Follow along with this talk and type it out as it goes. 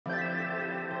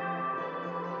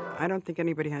I don't think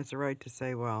anybody has the right to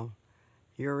say, well,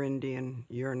 you're Indian,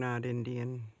 you're not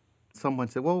Indian. Someone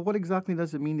said, well, what exactly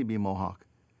does it mean to be Mohawk?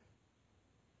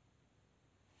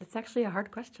 It's actually a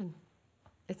hard question.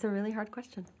 It's a really hard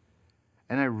question.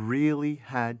 And I really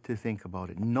had to think about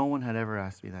it. No one had ever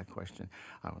asked me that question.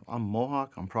 I'm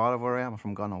Mohawk, I'm proud of where I am, I'm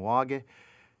from Kahnawake,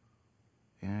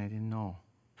 and I didn't know.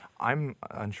 I'm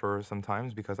unsure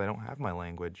sometimes because I don't have my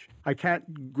language. I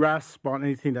can't grasp on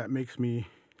anything that makes me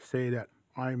say that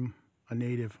I'm a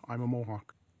native, I'm a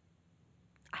Mohawk.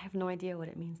 I have no idea what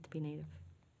it means to be native.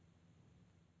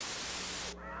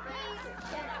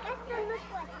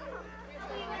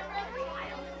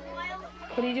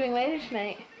 What are you doing later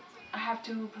tonight? I have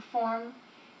to perform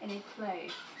in a play,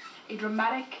 a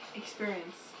dramatic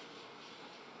experience.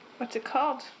 What's it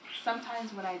called?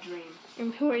 Sometimes When I Dream.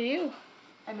 And who are you?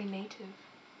 I'm a native.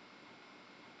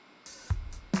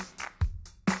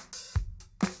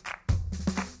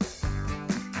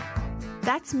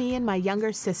 That's me and my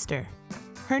younger sister.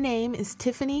 Her name is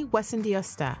Tiffany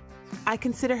Wesendiosta. I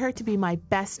consider her to be my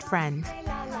best friend.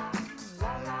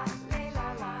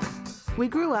 We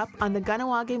grew up on the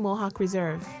Kahnawake Mohawk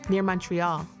Reserve near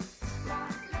Montreal.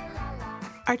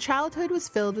 Our childhood was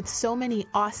filled with so many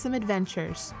awesome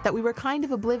adventures that we were kind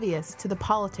of oblivious to the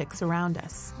politics around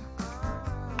us.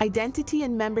 Identity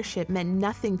and membership meant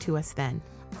nothing to us then,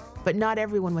 but not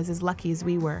everyone was as lucky as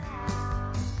we were.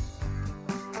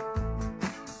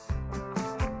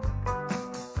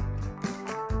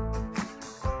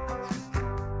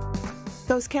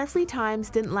 Those carefree times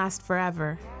didn't last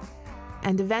forever,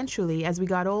 and eventually, as we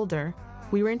got older,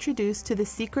 we were introduced to the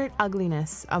secret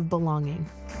ugliness of belonging.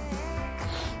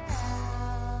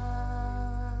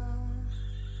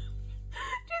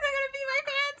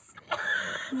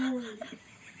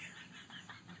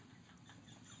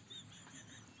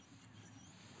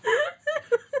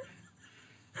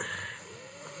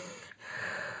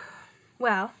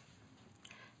 Well,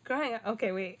 growing up...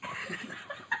 Okay, wait.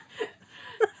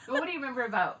 What do you remember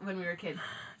about when we were kids?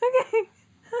 Okay.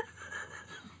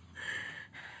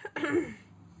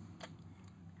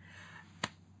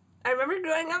 I remember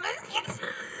growing up as kids.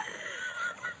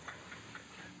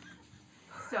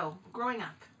 So, growing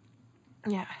up.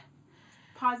 Yeah.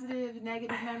 Positive,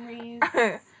 negative memories?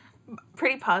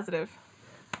 Pretty positive.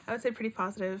 I would say pretty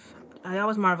positive. I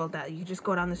always marveled that you could just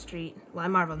go down the street. Well, I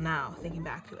marvel now, thinking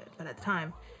back to it. But at the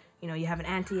time, you know, you have an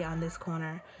auntie on this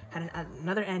corner, had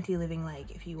another auntie living,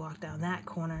 like, if you walk down that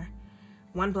corner,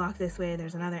 one block this way,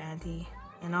 there's another auntie,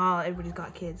 and everybody's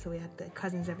got kids, so we had the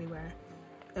cousins everywhere.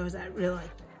 There was that real,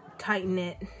 like,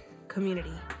 tight-knit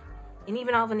community. And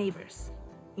even all the neighbors,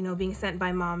 you know, being sent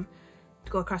by mom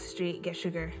to go across the street, get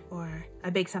sugar, or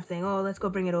I baked something, oh, let's go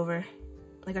bring it over.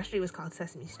 Like, our street was called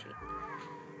Sesame Street.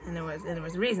 And there was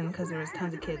a reason, because there was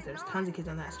tons of kids. There was tons of kids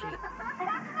on that street.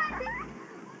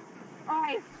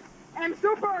 I am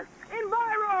Super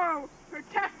Enviro,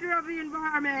 protector of the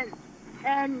environment,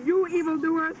 and you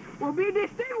evildoers will be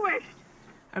distinguished.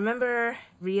 I remember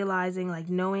realizing, like,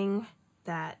 knowing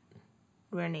that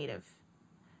we're native,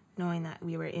 knowing that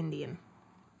we were Indian,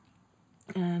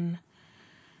 and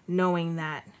knowing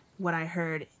that what I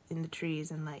heard in the trees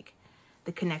and, like,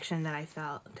 the connection that I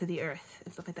felt to the earth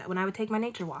and stuff like that. When I would take my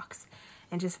nature walks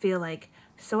and just feel, like,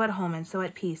 so at home and so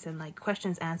at peace and, like,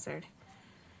 questions answered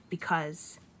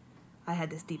because I had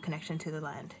this deep connection to the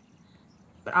land.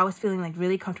 But I was feeling, like,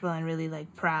 really comfortable and really,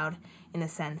 like, proud in a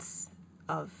sense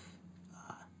of,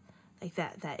 like,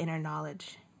 that inner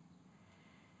knowledge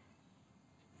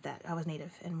that I was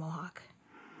Native and Mohawk.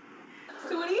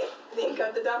 So what do you think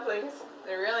of the dumplings?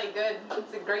 They're really good.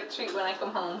 It's a great treat when I come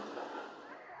home.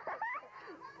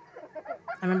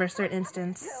 I remember a certain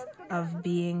instance of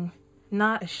being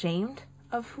not ashamed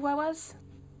of who I was,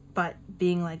 but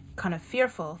being, like, kind of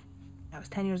fearful. I was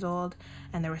 10 years old,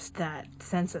 and there was that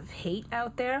sense of hate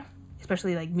out there,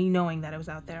 especially, like, me knowing that it was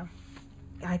out there.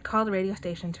 I called the radio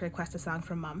station to request a song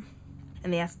from Mom,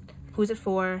 and they asked, who's it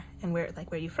for, and where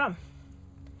are you from?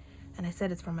 And I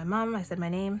said, it's from my mom. I said my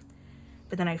name,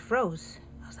 but then I froze.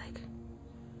 I was like,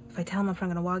 if I tell him I'm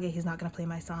from Kahnawake, he's not going to play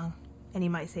my song, and he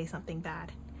might say something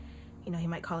bad. You know, he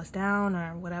might call us down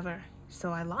or whatever.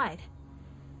 So I lied.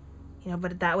 You know,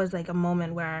 but that was, like, a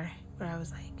moment where I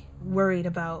was, like, worried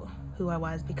about who I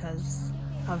was because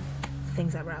of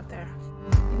things that were out there.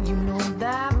 You know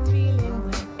that feeling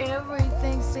when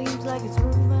everything seems like it's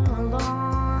moving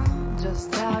along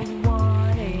just how you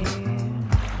want it,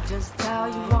 just how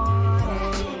you want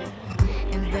it.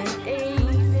 And then a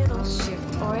little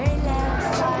shift or a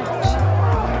landslide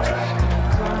change, and you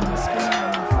cry and scream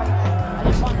and fight,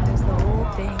 and as the whole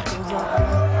thing goes up,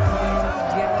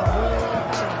 get the whole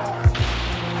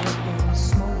thing, and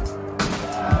smoke.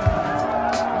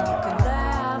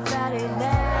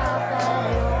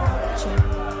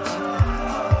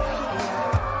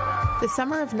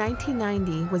 summer of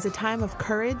 1990 was a time of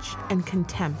courage and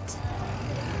contempt.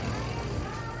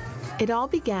 It all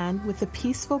began with a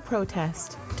peaceful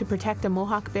protest to protect a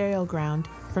Mohawk burial ground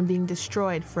from being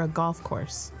destroyed for a golf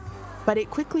course. But it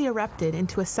quickly erupted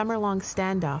into a summer-long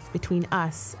standoff between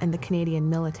us and the Canadian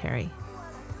military.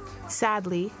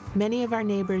 Sadly, many of our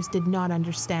neighbors did not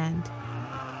understand,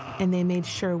 and they made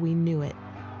sure we knew it.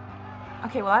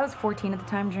 Okay, well, I was 14 at the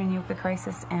time during the Oka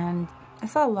crisis, and I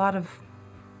saw a lot of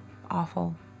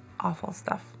awful, awful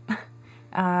stuff.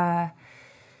 To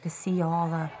see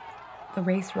all the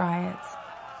race riots,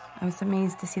 I was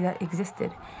amazed to see that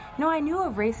existed. You know, I knew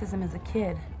of racism as a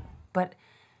kid, but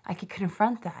I could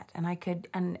confront that, and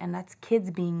that's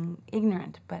kids being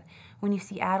ignorant. But when you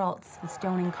see adults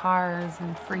stoning cars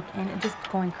and just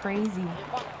going crazy,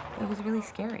 it was really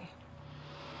scary.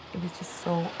 It was just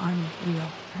so unreal.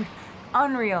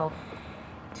 Unreal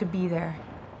to be there.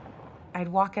 I'd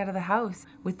walk out of the house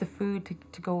with the food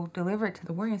to go deliver it to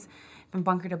the warriors from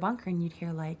bunker to bunker, and you'd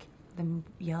hear like them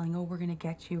yelling, "Oh, we're gonna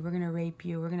get you, we're gonna rape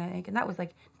you, and that was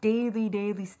like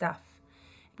daily stuff.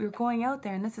 We were going out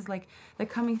there, and this is like, they're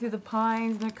coming through the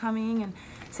pines, and they're coming and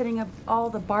setting up all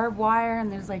the barbed wire,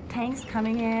 and there's like tanks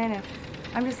coming in, and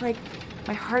I'm just like,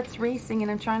 my heart's racing,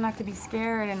 and I'm trying not to be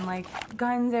scared, and like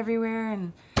guns everywhere,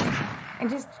 and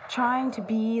just trying to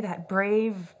be that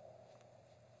brave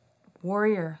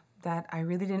warrior that I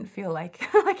really didn't feel like.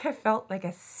 Like I felt like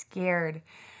a scared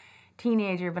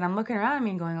teenager, but I'm looking around at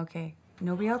me and going, okay,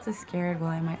 nobody else is scared, well,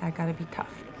 I gotta be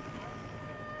tough.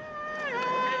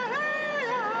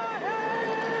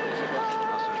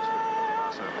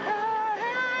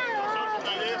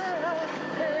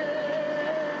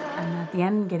 And at the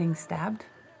end, getting stabbed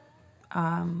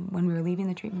when we were leaving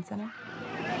the treatment center.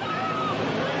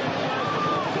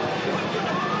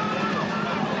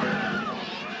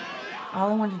 All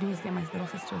I wanted to do was get my little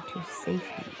sister to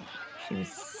safety. She was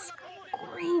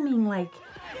screaming like,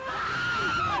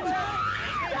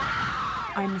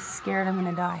 I'm scared I'm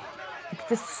gonna die. Like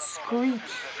this screech.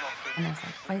 And there's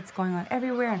like fights going on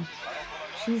everywhere, and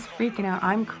she's freaking out,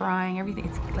 I'm crying, everything.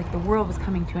 It's like the world was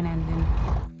coming to an end. And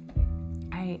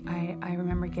I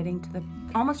remember getting to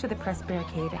almost to the press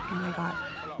barricade, and I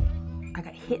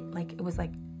got hit, like it was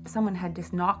like someone had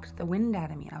just knocked the wind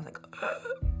out of me, and I was like,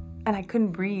 ugh, and I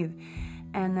couldn't breathe.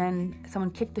 And then someone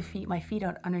kicked my feet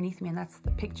out underneath me, and that's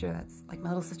the picture. That's like my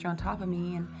little sister on top of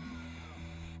me. And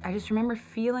I just remember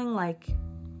feeling like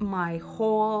my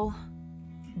whole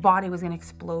body was gonna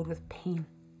explode with pain.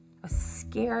 I was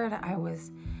scared, I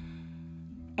was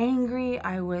angry,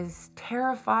 I was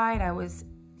terrified, I was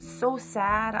so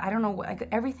sad. I don't know, like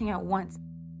everything at once.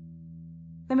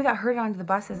 Then we got herded onto the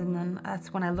buses, and then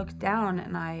that's when I looked down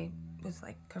and I was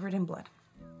like covered in blood.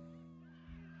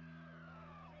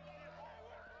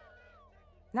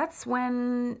 That's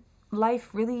when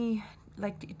life really,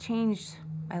 it changed.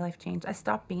 My life changed. I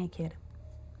stopped being a kid.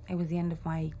 It was the end of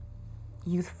my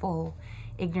youthful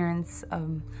ignorance.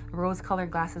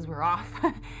 Rose-colored glasses were off,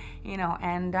 you know,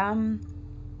 and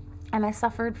I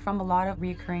suffered from a lot of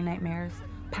reoccurring nightmares,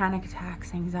 panic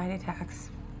attacks, anxiety attacks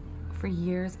for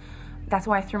years. That's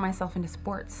why I threw myself into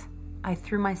sports. I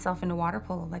threw myself into water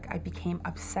polo. Like, I became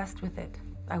obsessed with it.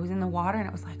 I was in the water, and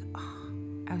it was like, oh,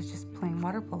 I was just playing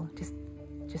water polo, just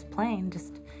playing,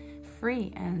 just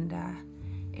free, and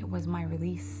it was my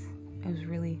release. It was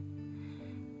really,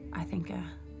 I think,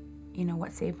 you know,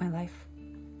 what saved my life.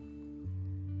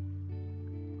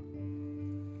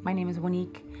 My name is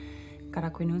Wanique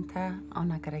Karakwinunta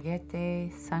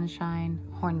Onakaragete Sunshine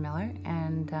Hornmiller,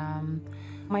 and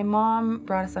my mom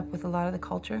brought us up with a lot of the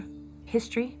culture,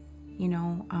 history, you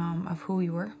know, of who we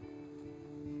were,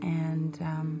 and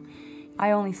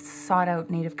I only sought out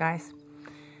Native guys.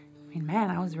 I mean, man,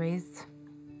 I was raised,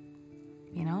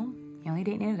 you know, you only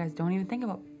date Native guys. Don't even think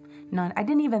about I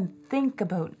didn't even think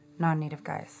about non-Native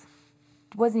guys.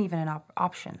 It wasn't even an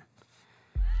option,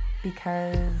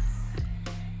 because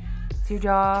it's your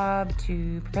job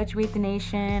to perpetuate the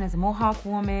nation as a Mohawk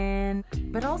woman,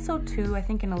 but also too, I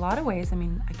think in a lot of ways, I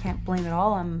mean, I can't blame it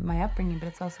all on my upbringing, but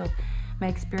it's also my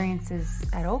experiences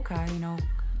at Oka, you know,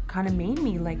 kind of made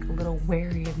me like a little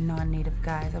wary of non-Native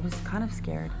guys. I was kind of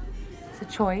scared. It's a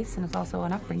choice, and it's also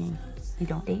an upbringing. You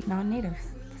don't date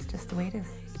non-natives. It's just the way it is.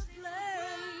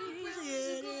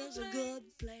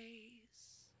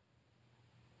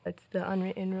 It's the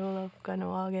unwritten rule of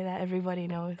Kahnawake that everybody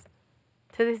knows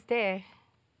to this day.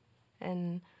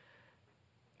 And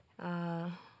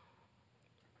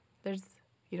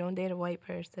you don't date a white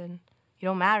person. You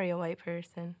don't marry a white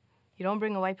person. You don't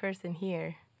bring a white person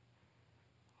here.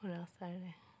 What else are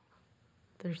there?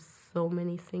 There's so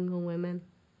many single women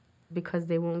because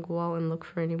they won't go out and look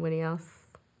for anybody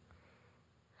else.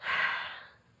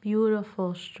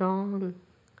 beautiful, strong,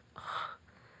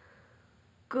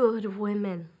 good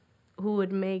women who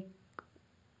would make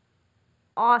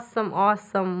awesome,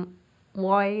 awesome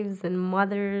wives and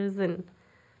mothers. And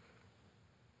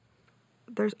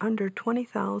there's under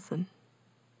 20,000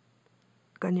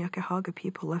 Kahnawake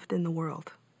people left in the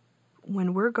world.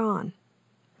 When we're gone,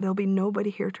 there'll be nobody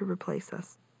here to replace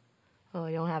us. Oh,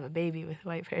 you don't have a baby with a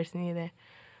white person either,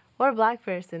 or a black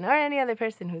person, or any other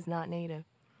person who's not Native.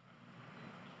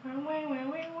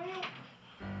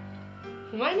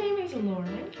 My name is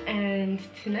Lauren, and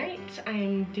tonight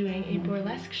I'm doing a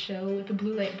burlesque show with the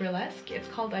Blue Light Burlesque. It's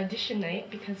called Audition Night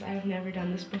because I've never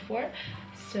done this before,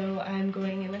 so I'm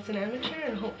going in as an amateur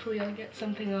and hopefully I'll get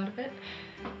something out of it.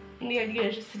 And the idea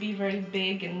is just to be very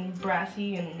big and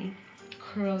brassy and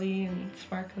curly and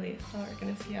sparkly, so we're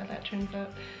gonna see how that turns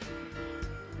out.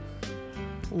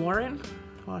 Lauren,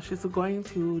 well, she's going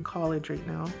to college right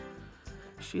now.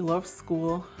 She loves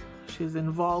school. She's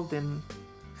involved in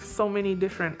so many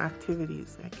different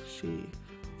activities. Like, she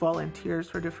volunteers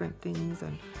for different things,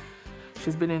 and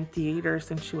she's been in theater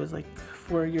since she was like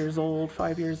 4 years old,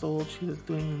 5 years old. She was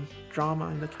doing drama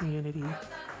in the community.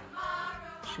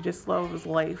 She just loves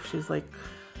life. She's like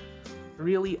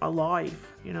really alive,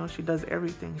 you know. She does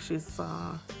everything. She's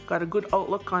got a good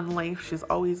outlook on life. She's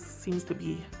always seems to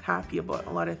be happy about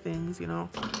a lot of things, you know.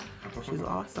 She's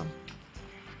awesome.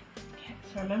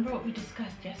 So remember what we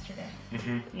discussed yesterday.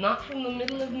 Not from the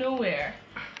middle of nowhere.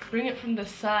 Bring it from the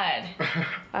side.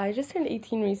 I just turned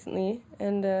 18 recently,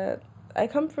 and I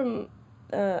come from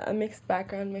a mixed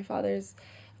background. My father's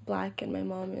black and my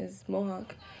mom is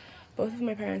Mohawk. Both of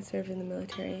my parents served in the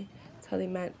military. That's how they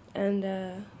met. And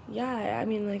yeah, I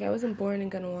mean, like, I wasn't born in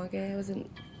Kahnawake. I wasn't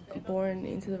born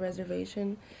into the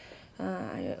reservation.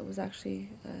 I was actually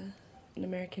an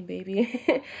American baby.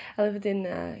 I lived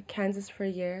in Kansas for a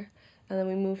year, and then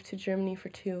we moved to Germany for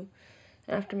 2.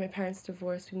 And after my parents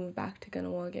divorced, we moved back to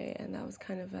Kahnawake, and that was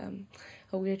kind of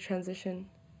a weird transition.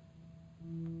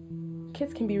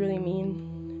 Kids can be really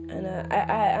mean, and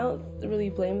I don't really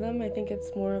blame them. I think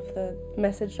it's more of the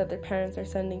message that their parents are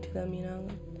sending to them, you know.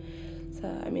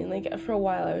 So, I mean, like, for a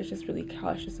while I was just really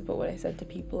cautious about what I said to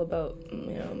people about,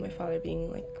 you know, my father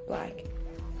being, like, black.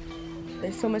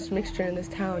 There's so much mixture in this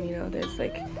town, you know. There's,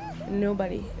 like,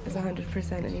 nobody is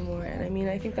 100% anymore. And I mean,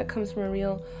 I think that comes from a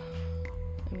real,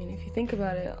 I mean, if you think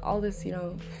about it, all this, you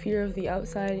know, fear of the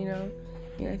outside, you know,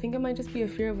 I think it might just be a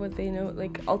fear of what they know,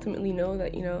 like, ultimately know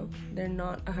that, you know, they're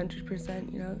not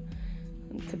 100%, you know.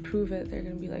 And to prove it, they're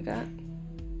gonna be like, ah,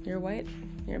 you're white,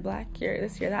 you're black, you're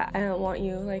this, you're that. I don't want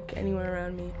you, like, anywhere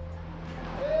around me.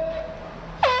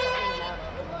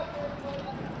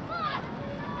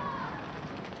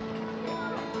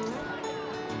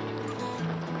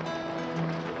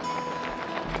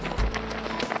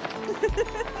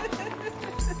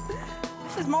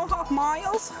 This is Mohawk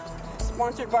Miles,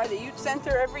 sponsored by the Youth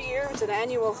Center every year. It's an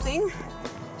annual thing.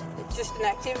 It's just an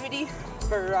activity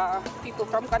for people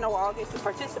from Kahnawake to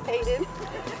participate in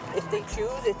if they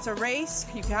choose. It's a race.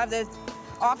 You have the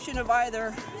option of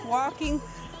either walking,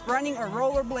 running, or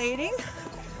rollerblading.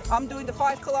 I'm doing the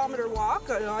 5-kilometer walk.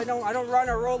 I don't run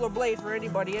or rollerblade for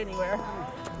anybody anywhere.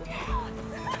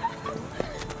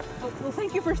 Well,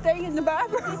 thank you for staying in the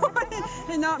background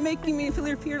and not making me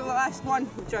appear the last one,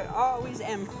 which I always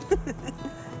am.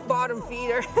 Bottom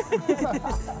feeder.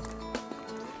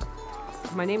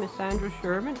 My name is Sandra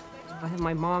Sherman. I have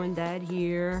my mom and dad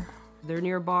here. They're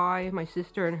nearby. My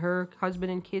sister and her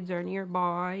husband and kids are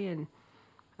nearby, and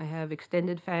I have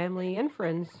extended family and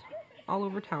friends all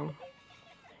over town.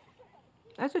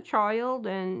 As a child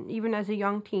and even as a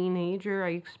young teenager, I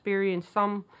experienced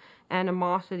some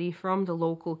animosity from the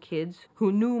local kids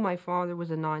who knew my father was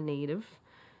a non-native.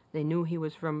 They knew he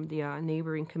was from the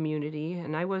neighboring community,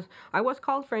 and I was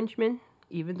called Frenchman,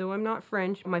 even though I'm not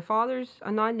French. My father's a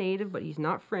non-native, but he's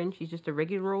not French. He's just a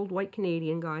regular old white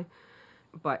Canadian guy.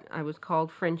 But I was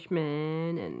called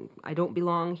Frenchman, and I don't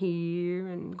belong here,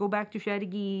 and go back to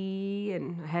Chateauguay,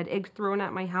 and I had eggs thrown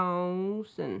at my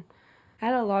house, and I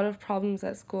had a lot of problems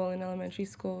at school, in elementary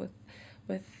school,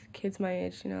 with kids my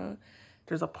age, you know.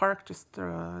 There's a park just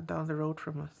down the road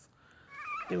from us.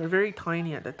 They were very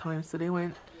tiny at the time, so they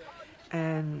went,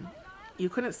 and you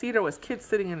couldn't see there was kids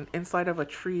sitting inside of a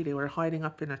tree. They were hiding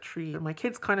up in a tree. My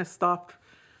kids kind of stopped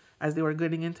as they were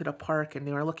getting into the park, and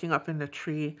they were looking up in the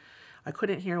tree. I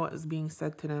couldn't hear what was being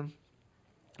said to them,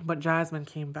 but Jasmine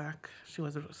came back. She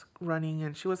was running,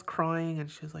 and she was crying,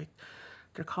 and she was like,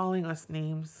 they're calling us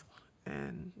names,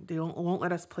 and they won't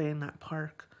let us play in that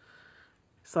park.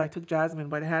 So I took Jasmine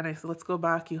by the hand. I said, let's go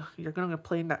back. You're going to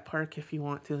play in that park if you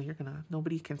want to.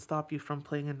 Nobody can stop you from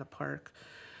playing in the park.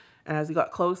 And as we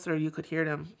got closer, you could hear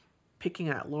them picking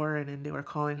at Lauren, and they were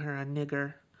calling her a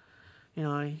nigger. You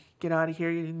know, get out of here,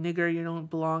 you nigger, you don't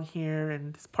belong here,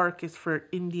 and this park is for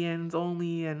Indians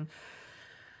only. And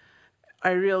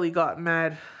I really got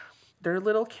mad. They're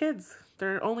little kids.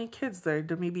 They're only kids. They're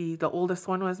maybe, the oldest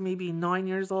one was maybe 9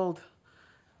 years old.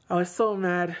 I was so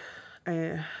mad.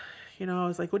 I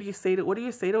was like, what do you say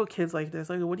to kids like this?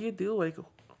 Like, what do you do? Like,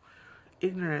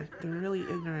 ignorant. They're really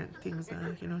ignorant things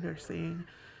that, they're saying.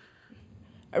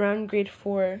 Around grade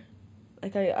 4,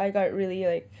 like I got really,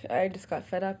 like, I just got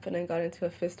fed up and I got into a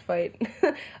fist fight.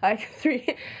 I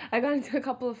got into a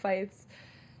couple of fights,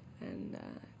 and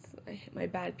I hit my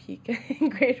bad peak in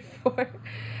grade 4,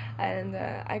 and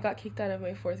I got kicked out of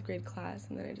my 4th grade class,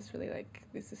 and then I just really, like,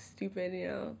 this is stupid,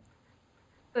 It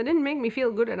didn't make me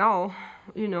feel good at all.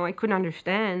 I couldn't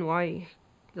understand why,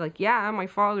 like, yeah, my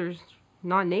father's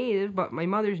not native, but my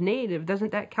mother's native.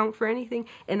 Doesn't that count for anything?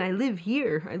 And I live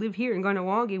here. I live here in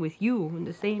Kahnawake with you in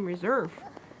the same reserve.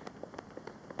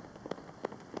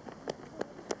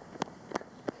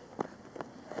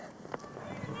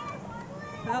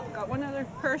 Well, got one other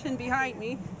person behind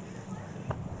me.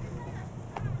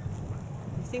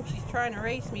 I think she's trying to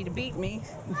race me to beat me.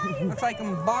 Looks like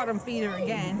I'm a bottom feeder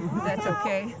again. That's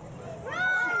okay.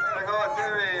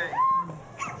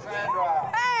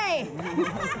 Hey!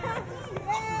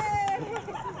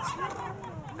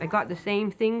 I got the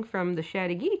same thing from the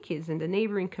Chattagee kids in the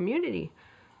neighboring community.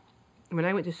 When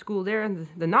I went to school there,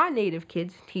 the non-native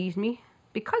kids teased me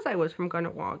because I was from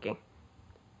Kahnawake.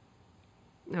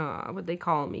 What they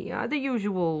call me? The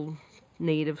usual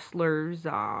native slurs,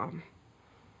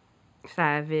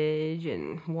 savage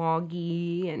and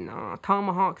woggy and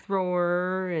tomahawk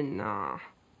thrower and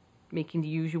making the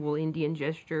usual Indian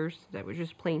gestures that were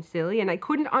just plain silly. And I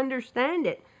couldn't understand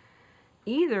it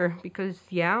either because,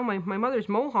 yeah, my mother's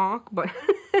Mohawk, but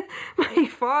my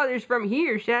father's from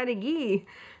here, Chattagee.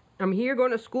 I'm here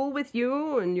going to school with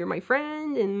you, and you're my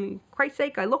friend, and Christ's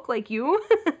sake, I look like you.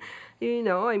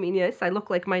 Yes, I look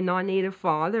like my non-native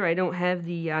father. I don't have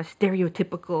the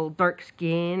stereotypical dark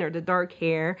skin or the dark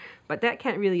hair, but that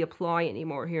can't really apply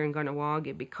anymore here in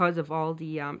Kahnawake because of all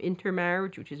the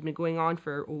intermarriage, which has been going on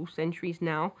for centuries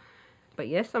now. But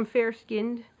yes, I'm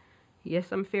fair-skinned.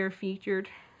 Yes, I'm fair-featured.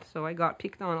 So I got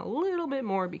picked on a little bit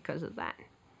more because of that.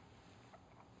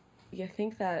 I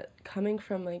think that coming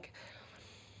from like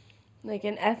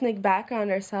an ethnic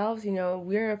background ourselves,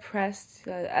 we're oppressed.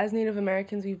 As Native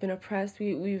Americans, we've been oppressed.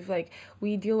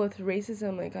 We deal with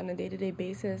racism like on a day-to-day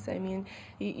basis. I mean,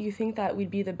 you think that we'd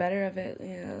be the better of it,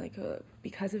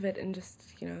 because of it, and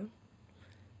just,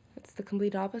 it's the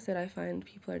complete opposite. I find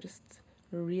people are just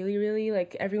really, really,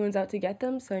 like, everyone's out to get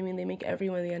them. So, I mean, they make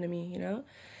everyone the enemy,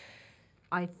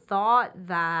 I thought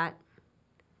that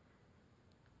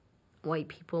white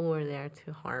people were there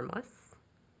to harm us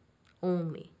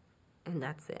only. And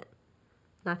that's it.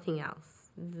 Nothing else.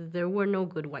 There were no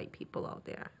good white people out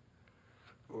there.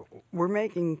 We're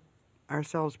making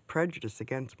ourselves prejudiced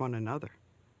against one another.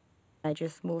 I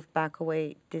just moved back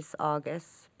away this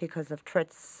August because of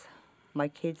threats. My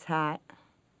kid's hat,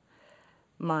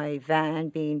 my van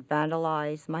being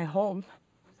vandalized, my home.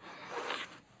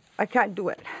 I can't do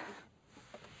it.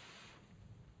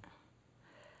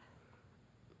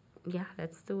 Yeah,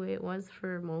 that's the way it was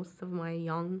for most of my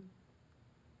young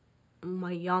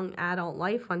adult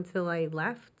life until I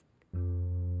left.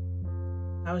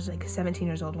 I was like 17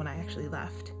 years old when I actually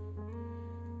left.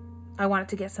 I wanted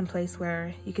to get someplace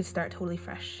where you could start totally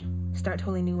fresh, start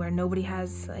totally new, where nobody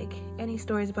has like any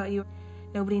stories about you.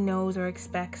 Nobody knows or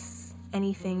expects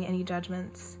anything, any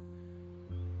judgments.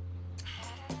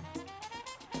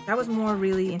 I was more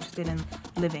really interested in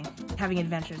living, having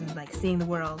adventures and like seeing the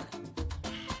world.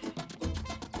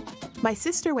 My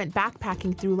sister went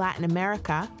backpacking through Latin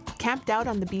America, camped out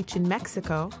on the beach in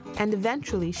Mexico, and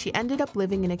eventually she ended up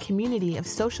living in a community of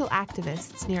social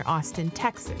activists near Austin,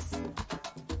 Texas.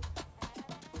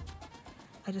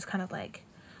 I just kind of like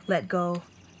let go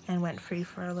and went free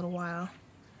for a little while.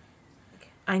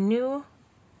 I knew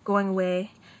going away,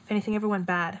 if anything ever went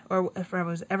bad, or if I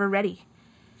was ever ready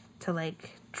to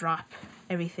like drop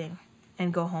everything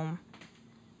and go home,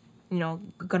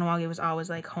 Kahnawake was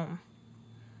always like home.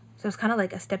 So it's kind of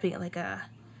like stepping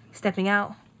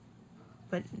out,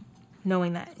 but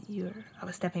knowing that I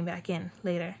was stepping back in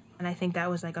later. And I think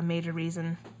that was like a major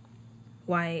reason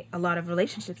why a lot of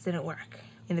relationships didn't work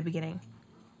in the beginning.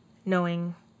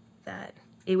 Knowing that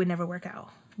it would never work out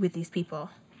with these people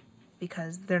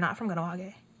because they're not from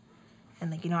Kahnawake.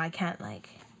 And I can't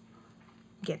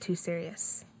get too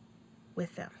serious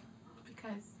with them.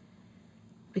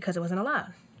 Because it wasn't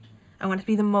allowed. I wanted to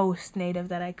be the most native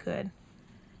that I could.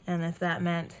 And if that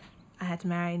meant I had to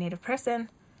marry a Native person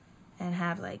and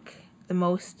have like the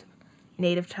most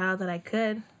Native child that I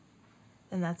could,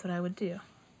 then that's what I would do.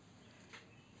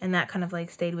 And that kind of like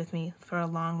stayed with me for a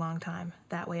long, long time,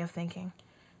 that way of thinking.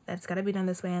 That it's got to be done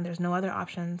this way and there's no other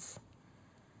options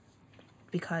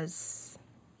because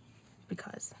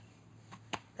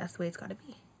that's the way it's got to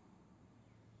be.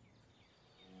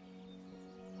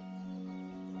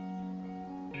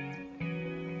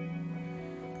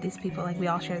 These people, like, we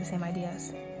all share the same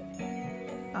ideas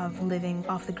of living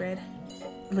off the grid,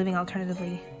 living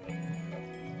alternatively,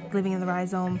 living in the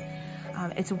rhizome.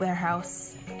 It's a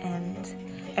warehouse, and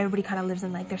everybody kind of lives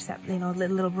in like their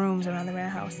little rooms around the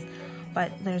warehouse,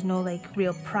 but there's no like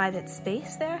real private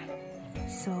space there.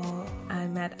 So I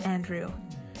met Andrew,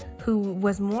 who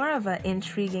was more of an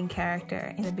intriguing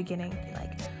character in the beginning.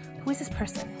 Like, who is this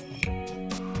person?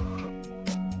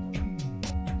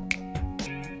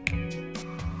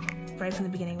 Right from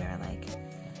the beginning, we were like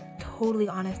totally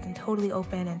honest and totally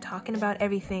open and talking about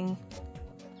everything.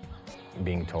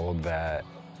 Being told that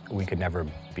we could never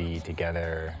be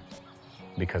together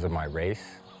because of my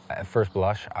race. At first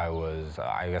blush,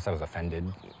 I guess I was offended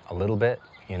a little bit,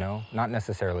 you know? Not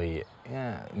necessarily,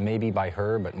 maybe by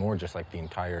her, but more just like the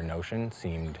entire notion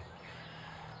seemed,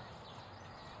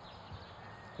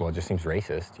 well, it just seems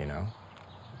racist, you know?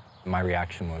 My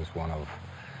reaction was one of,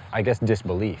 I guess,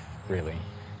 disbelief, really.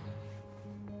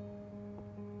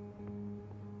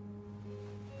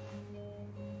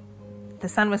 The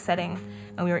sun was setting,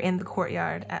 and we were in the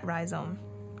courtyard at Rhizome,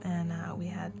 and we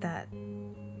had that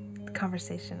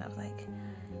conversation of like,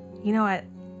 you know what,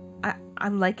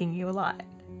 I'm liking you a lot.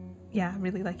 Yeah, I'm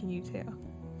really liking you too.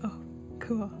 Oh,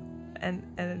 cool.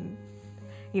 And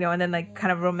you know, and then like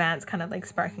kind of romance kind of like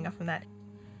sparking up from that.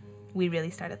 We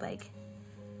really started like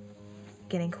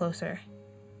getting closer,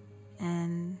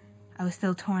 and I was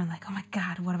still torn, like, oh my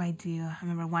God, what do I do? I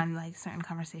remember one like certain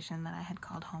conversation that I had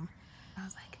called home. I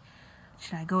was like,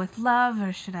 should I go with love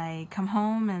or should I come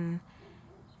home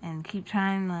and keep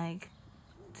trying like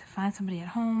to find somebody at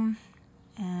home?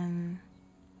 And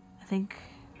I think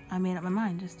I made up my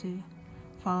mind just to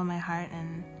follow my heart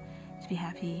and to be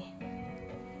happy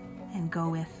and go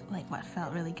with like what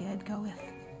felt really good, go with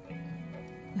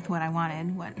what I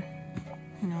wanted, what,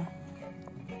 you know,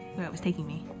 where it was taking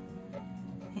me.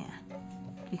 Yeah,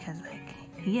 because like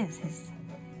he's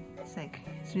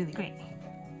really great.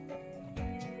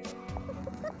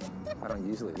 I don't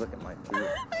usually look at my feet.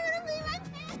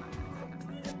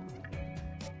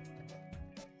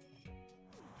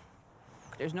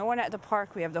 There's no one at the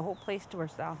park. We have the whole place to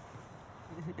ourselves.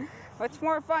 What's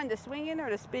more fun, the swinging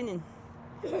or the spinning?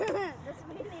 The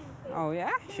spinning. Oh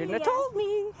yeah? Shouldn't have told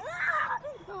me.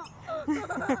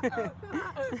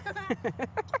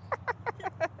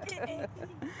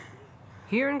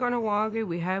 Here in Kahnawake,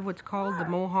 we have what's called the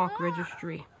Mohawk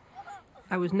Registry.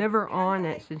 I was never on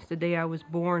it since the day I was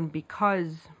born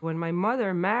because when my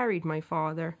mother married my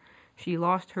father, she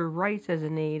lost her rights as a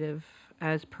native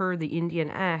as per the Indian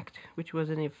Act, which was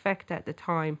in effect at the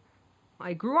time.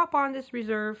 I grew up on this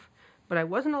reserve, but I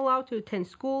wasn't allowed to attend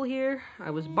school here.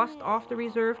 I was bused off the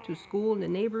reserve to school in the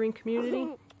neighboring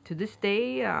community. To this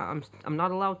day, I'm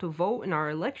not allowed to vote in our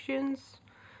elections.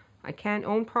 I can't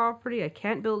own property. I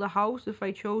can't build a house if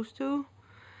I chose to.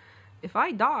 If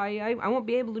I die, I won't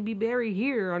be able to be buried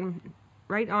here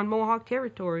right on Mohawk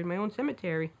territory in my own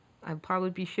cemetery. I'll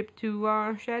probably be shipped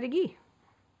to Chattagee.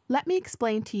 Let me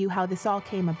explain to you how this all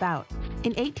came about.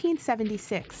 In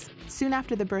 1876, soon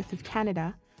after the birth of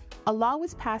Canada, a law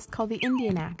was passed called the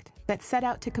Indian Act that set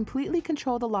out to completely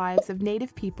control the lives of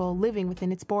Native people living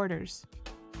within its borders.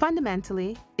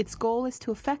 Fundamentally, its goal is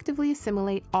to effectively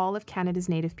assimilate all of Canada's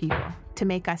Native people, to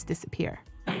make us disappear.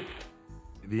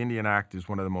 The Indian Act is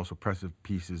one of the most oppressive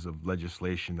pieces of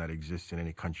legislation that exists in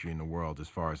any country in the world, as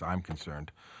far as I'm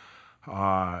concerned.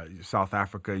 South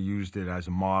Africa used it as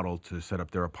a model to set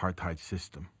up their apartheid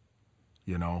system.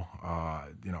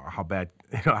 How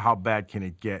bad can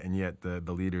it get? And yet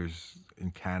the leaders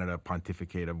in Canada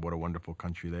pontificate of what a wonderful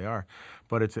country they are.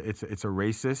 But it's a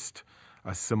racist,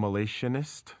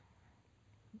 assimilationist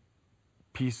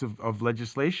piece of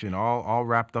legislation, all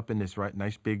wrapped up in this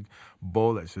nice big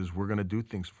bow that says we're going to do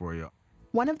things for you.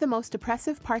 One of the most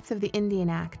oppressive parts of the Indian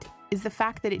Act is the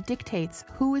fact that it dictates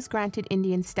who is granted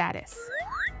Indian status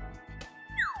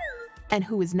and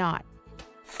who is not.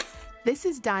 This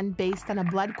is done based on a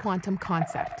blood quantum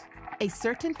concept. A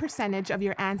certain percentage of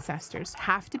your ancestors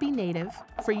have to be Native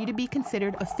for you to be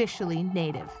considered officially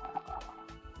Native.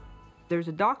 There's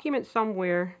a document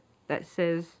somewhere that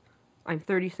says I'm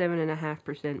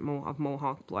 37.5% of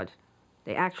Mohawk blood.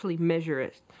 They actually measure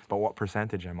it. But what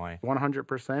percentage am I?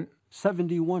 100%.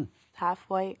 71. Half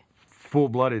white.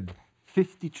 Full-blooded.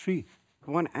 53.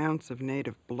 1 ounce of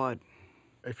native blood.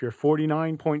 If you're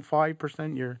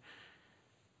 49.5%, you're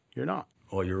not.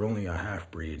 Oh, you're only a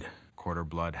half-breed. Quarter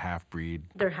blood, half-breed.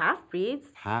 They're half-breeds.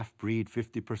 Half-breed,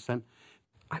 50%.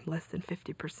 I'm less than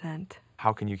 50%.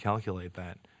 How can you calculate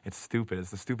that? It's stupid.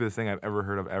 It's the stupidest thing I've ever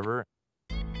heard of ever.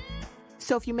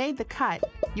 So if you made the cut,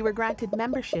 you were granted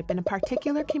membership in a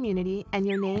particular community and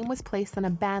your name was placed on a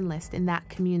ban list in that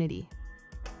community.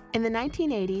 In the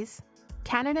 1980s,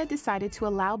 Canada decided to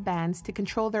allow bands to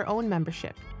control their own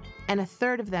membership, and a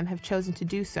third of them have chosen to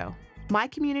do so. My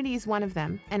community is one of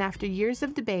them, and after years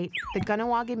of debate, the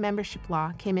Kahnawake membership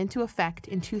law came into effect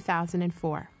in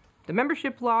 2004. The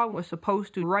membership law was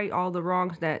supposed to right all the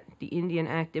wrongs that the Indian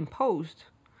Act imposed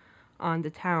on the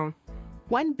town.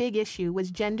 One big issue was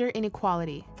gender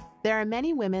inequality. There are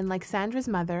many women like Sandra's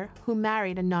mother who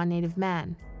married a non-native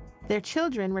man. Their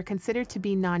children were considered to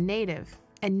be non-native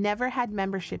and never had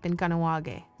membership in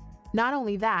Kahnawake. Not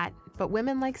only that, but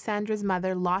women like Sandra's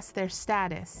mother lost their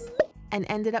status and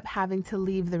ended up having to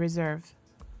leave the reserve.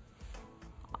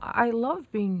 I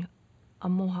love being a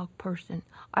Mohawk person.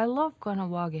 I love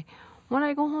Kahnawake. When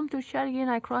I go home to Chattagee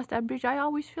and I cross that bridge, I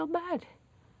always feel bad.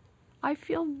 I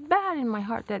feel bad in my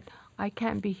heart that I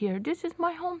can't be here. This is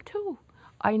my home too.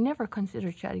 I never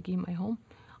considered Chattagee my home.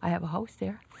 I have a house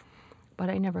there, but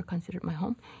I never considered my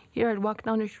home. Here I'd walk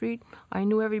down the street. I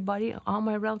knew everybody. All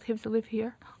my relatives live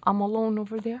here. I'm alone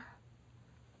over there.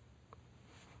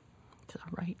 It's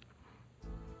all right.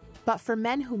 But for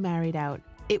men who married out,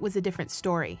 it was a different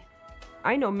story.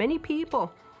 I know many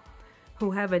people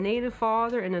who have a native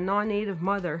father and a non-native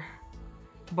mother,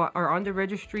 but are on the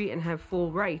registry and have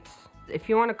full rights. If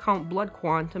you want to count blood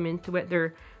quantum into it,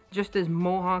 they're just as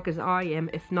Mohawk as I am,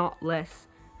 if not less.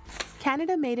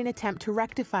 Canada made an attempt to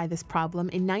rectify this problem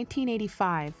in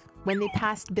 1985 when they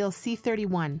passed Bill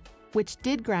C-31, which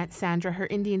did grant Sandra her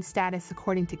Indian status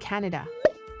according to Canada.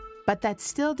 But that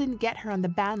still didn't get her on the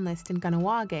ban list in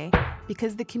Kahnawake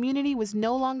because the community was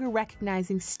no longer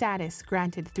recognizing status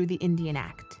granted through the Indian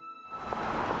Act.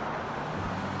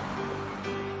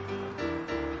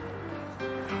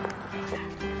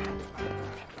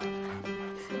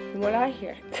 From what I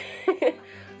hear,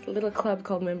 it's a little club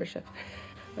called membership.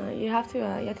 You have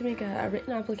to make a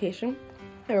written application,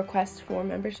 a request for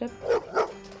membership.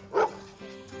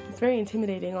 It's very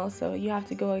intimidating. Also, you have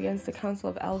to go against the Council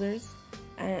of Elders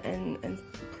and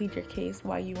plead your case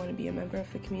why you want to be a member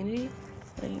of the community.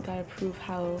 And you gotta prove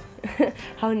how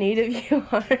how native you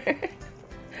are.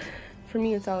 For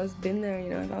me, it's always been there. You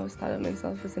know, I've always thought of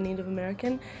myself as a Native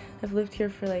American. I've lived here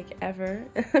for like ever,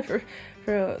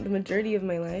 for the majority of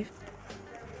my life.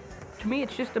 To me,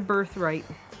 it's just a birthright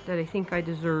that I think I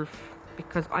deserve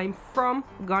because I'm from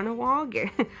Kahnawake.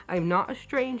 I'm not a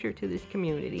stranger to this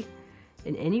community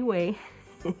in any way,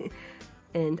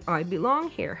 and I belong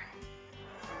here.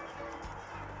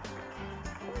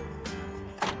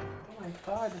 Oh my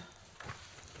God.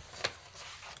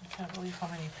 I can't believe how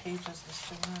many pages this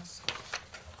thing is.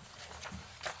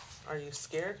 Are you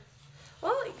scared?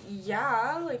 Well,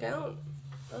 yeah, like I don't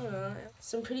know.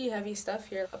 Some pretty heavy stuff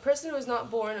here. A person who is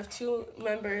not born of 2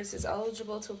 members is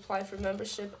eligible to apply for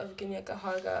membership of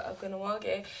Ginyakahaga of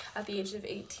Kahnawake at the age of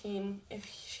 18 if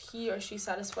he or she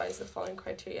satisfies the following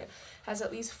criteria. Has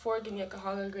at least 4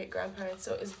 Ginyakahaga great-grandparents.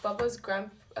 So is Bubba's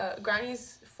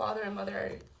granny's father and mother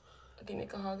are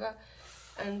Ginyakahaga,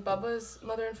 and Bubba's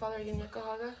mother and father are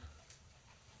Ginyakahaga?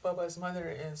 Bubba's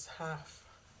mother is half.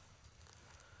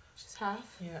 She's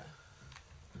half? Yeah.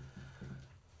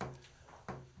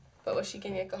 But was she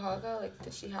Ginyakahaga? Like,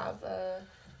 did she have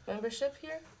membership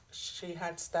here? She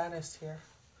had status here.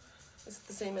 Is it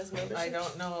the same as membership? I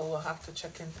don't know. We'll have to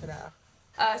check into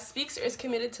that. Speaks or is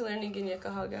committed to learning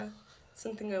Ginyakahaga.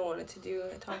 Something I wanted to do.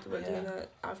 I talked about doing that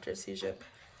after CJIP.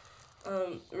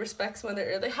 Respects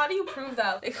mother. Like, how do you prove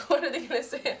that? Like, what are they gonna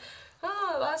say?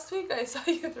 Oh, last week I saw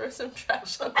you throw some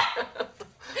trash on the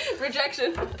ground.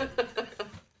 Rejection.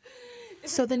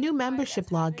 So the new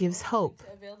membership law gives hope,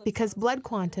 because blood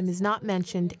quantum is not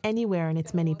mentioned anywhere in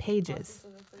its many pages.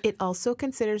 It also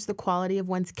considers the quality of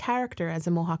one's character as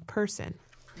a Mohawk person.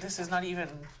 This is not even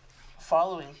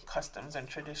following customs and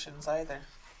traditions either.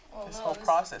 This whole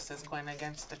process is going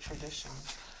against the tradition.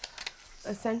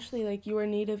 Essentially, like, you were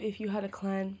native if you had a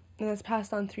clan, and that's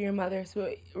passed on through your mother.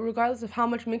 So regardless of how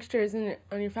much mixture is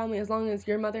on your family, as long as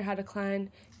your mother had a clan,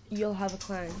 you'll have a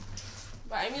clan.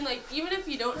 But I mean, like, even if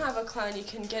you don't have a clan, you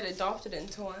can get adopted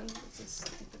into one. It's just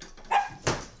stupid.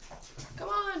 Come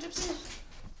on, Gypsy.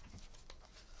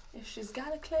 If she's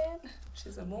got a clan,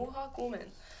 she's a Mohawk woman.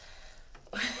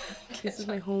 This is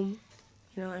my home.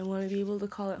 You know, I want to be able to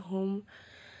call it home.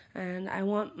 And I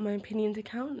want my opinion to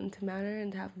count and to matter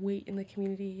and to have weight in the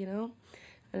community, you know?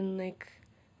 And like,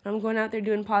 when I'm going out there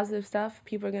doing positive stuff,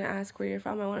 people are going to ask where you're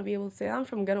from. I want to be able to say, I'm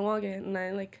from Kahnawake, and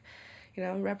I like, you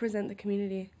know, represent the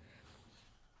community.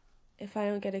 If I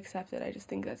don't get accepted, I just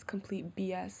think that's complete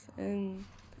BS. And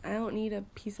I don't need a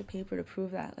piece of paper to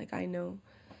prove that. Like, I know.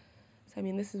 So, I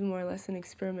mean, this is more or less an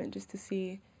experiment just to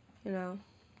see, you know,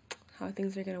 how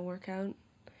things are going to work out.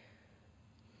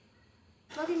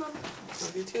 Love you, Mom.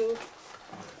 Love you too.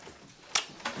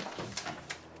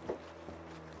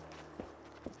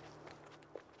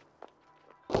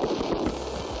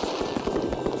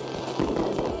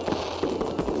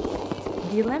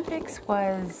 The Olympics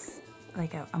was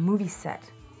like a movie set.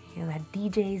 You know, they had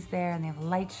DJs there, and they have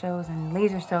light shows and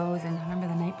laser shows. And I remember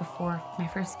the night before my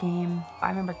first game, I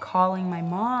remember calling my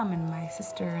mom and my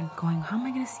sister and going, how am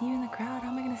I going to see you in the crowd? How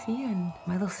am I going to see you? And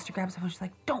my little sister grabs the phone. She's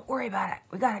like, don't worry about it.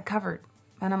 We got it covered.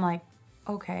 And I'm like,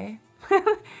 okay.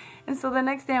 And so the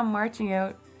next day I'm marching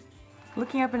out,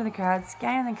 looking up into the crowd,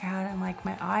 scanning the crowd, and like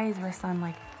my eyes rest on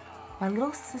like my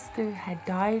little sister had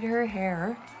dyed her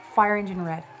hair fire engine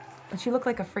red. And she looked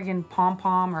like a friggin'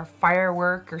 pom-pom or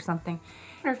firework or something.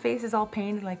 Her face is all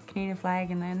painted like Canadian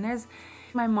flag, and then there's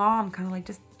my mom kind of like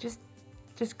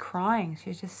just crying.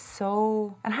 She was just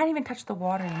so, and I hadn't even touched the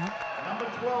water, you know? Number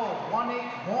 12,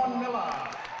 1-8, Vaughn Miller.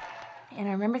 And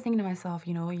I remember thinking to myself,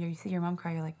 you know, you see your mom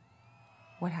cry, you're like,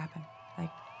 what happened? Like,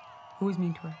 who was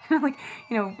mean to her? Like,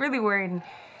 you know, really worried. And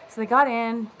so they got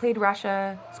in, played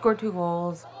Russia, scored 2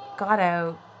 goals, got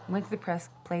out, went to the press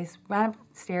place, ran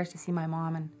upstairs to see my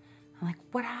mom, and I'm like,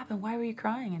 what happened? Why were you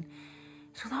crying? And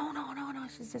she goes, oh, no.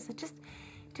 She's just, it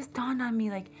just dawned on me,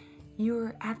 like, you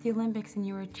were at the Olympics and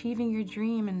you were achieving your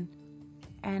dream,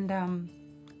 and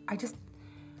I just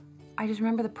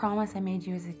remember the promise I made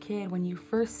you as a kid when you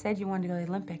first said you wanted to go to the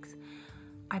Olympics.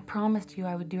 I promised you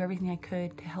I would do everything I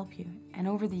could to help you. And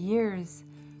over the years,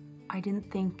 I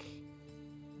didn't think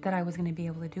that I was going to be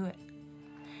able to do it.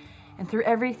 And through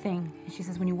everything, and she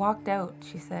says, when you walked out,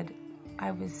 she said,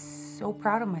 I was so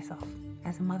proud of myself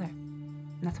as a mother.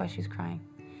 And that's why she was crying.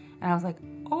 And I was like,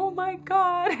 oh my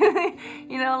God.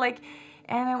 You know, like,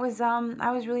 and it was,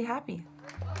 I was really happy.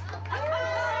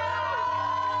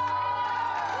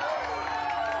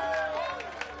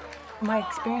 My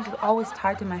experience was always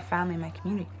tied to my family and my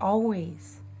community,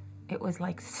 always. It was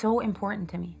like so important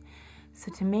to me.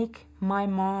 So to make my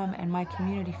mom and my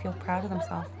community feel proud of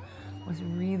themselves was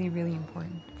really, really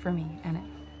important for me. And it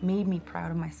made me proud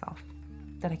of myself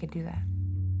that I could do that.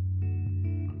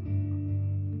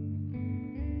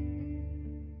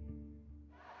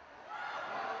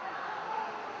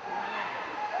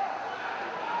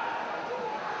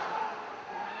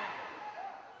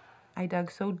 I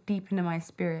dug so deep into my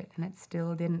spirit, and it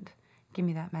still didn't give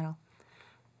me that medal.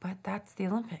 But that's the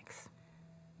Olympics.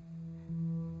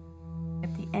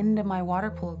 At the end of my water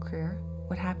polo career,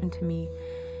 what happened to me,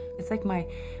 it's like my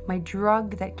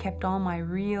drug that kept all my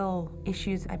real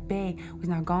issues at bay was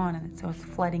now gone, and so it was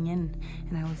flooding in,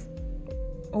 and I was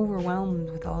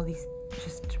overwhelmed with all these,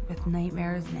 just with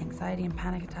nightmares and anxiety and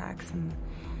panic attacks, and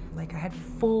like I had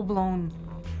full-blown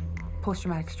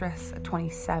post-traumatic stress at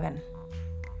 27.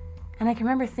 And I can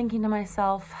remember thinking to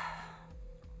myself,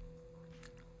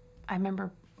 I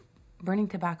remember burning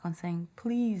tobacco and saying,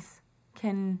 please,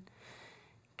 can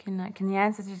the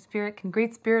ancestor spirit, can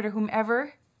Great Spirit or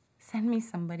whomever, send me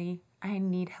somebody. I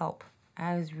need help.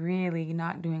 I was really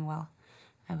not doing well.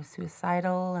 I was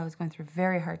suicidal. I was going through a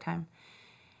very hard time.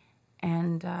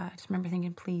 And I just remember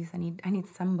thinking, please, I need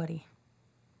somebody.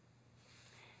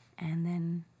 And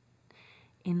then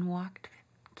in walked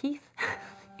Keith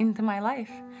into my life.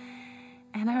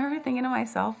 And I remember thinking to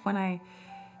myself when I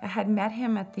had met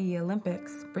him at the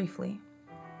Olympics briefly,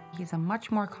 he's a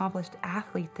much more accomplished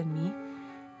athlete than me.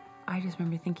 I just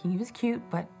remember thinking he was cute,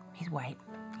 but he's white,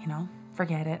 you know,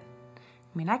 forget it.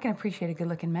 I mean, I can appreciate a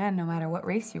good-looking man no matter what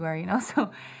race you are, you know,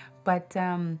 so, but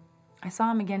I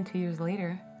saw him again 2 years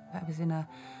later. I was in a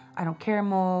I don't care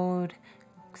mode,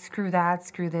 screw that,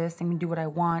 screw this, I'm gonna do what I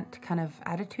want kind of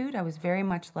attitude. I was very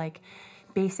much like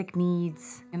basic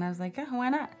needs, and I was like, oh, why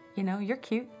not? You know, you're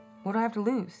cute. What do I have to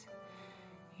lose?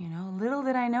 You know, little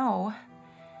did I know,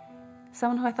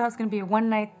 someone who I thought was going to be a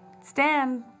one-night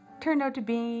stand turned out to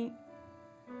be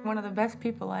one of the best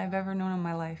people I've ever known in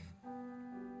my life.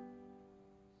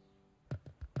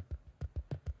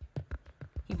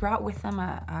 He brought with him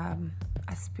a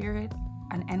spirit,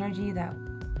 an energy that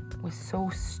was so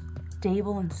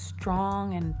stable and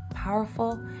strong and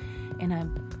powerful in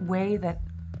a way that,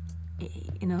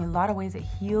 in a lot of ways, it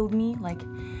healed me. Like,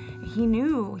 he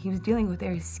knew he was dealing with a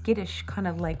very skittish kind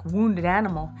of like wounded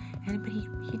animal, but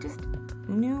he just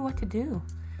knew what to do.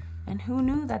 And who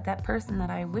knew that that person that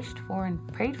I wished for and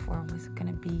prayed for was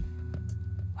gonna be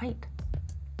white?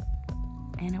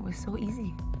 And it was so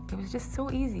easy. It was just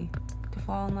so easy to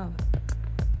fall in love.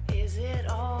 Is it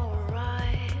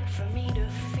alright for me to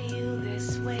feel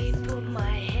this way? Put my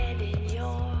head in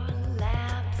your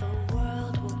lap, the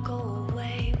world will go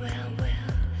away. Well,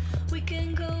 we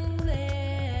can go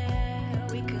there,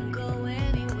 we can go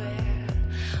anywhere,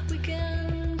 we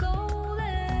can go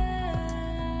there,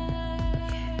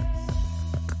 yes.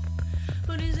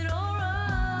 But is it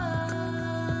alright?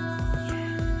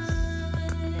 Yes.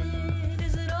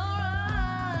 Is it alright?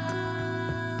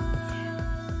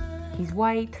 He's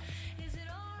white,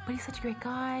 but he's such a great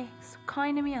guy. He's so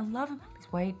kind to me. I love him. He's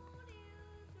white.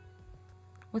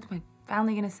 What's my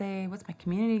family gonna say? What's my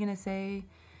community gonna say?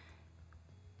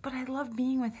 But I love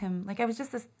being with him. Like, I was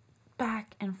just this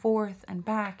back and forth and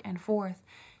back and forth.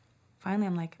 Finally,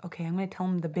 I'm like, okay, I'm gonna tell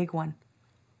him the big one.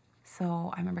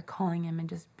 So I remember calling him and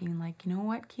just being like, you know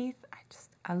what, Keith?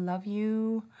 I love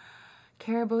you,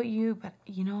 care about you, but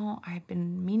you know, I've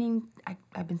been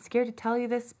scared to tell you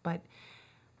this, but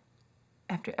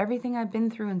after everything I've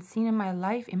been through and seen in my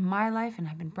life, and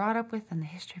I've been brought up with, and the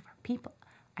history of our people,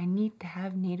 I need to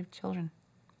have Native children.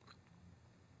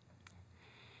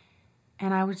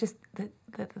 And I was just, the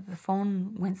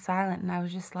phone went silent, and I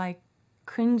was just like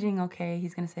cringing. Okay,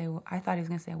 he's gonna say, I thought he was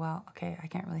gonna say, well, okay, I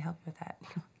can't really help you with that.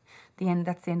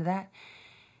 That's the end of that.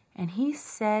 And he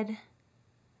said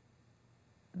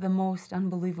the most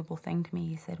unbelievable thing to me.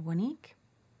 He said, Wanique,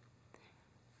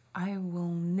 I will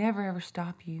never ever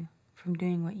stop you from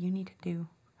doing what you need to do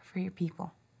for your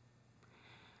people.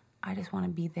 I just want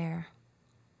to be there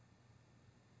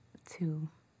to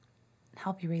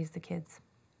help you raise the kids.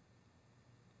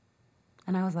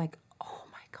 And I was like, oh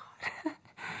my God.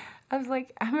 I was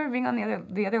like, I remember being on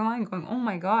the other line going, oh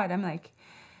my God. I'm like,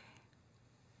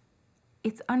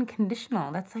 it's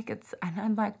unconditional. That's like, and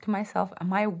I'm like to myself,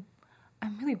 I'm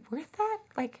really worth that?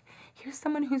 Like, here's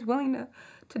someone who's willing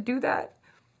to do that.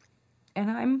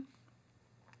 And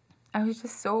I was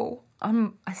just so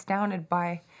astounded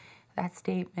by that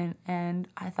statement. And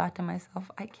I thought to myself,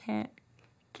 I can't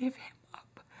give him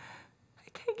up. I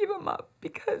can't give him up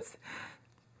because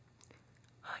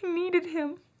I needed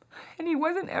him, and he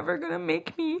wasn't ever gonna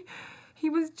make me. He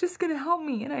was just gonna help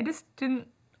me, and I just didn't.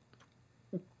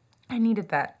 I needed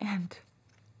that, and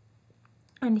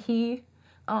he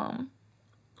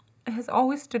has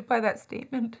always stood by that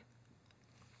statement.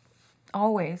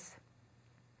 Always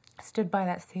stood by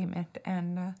that statement,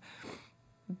 and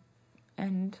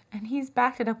he's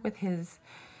backed it up with his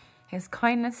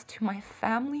kindness to my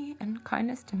family and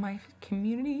kindness to my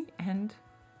community, and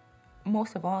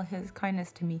most of all, his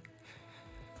kindness to me.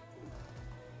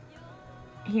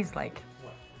 He's like,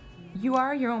 you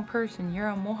are your own person. You're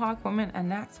a Mohawk woman,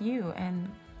 and that's you.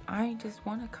 And I just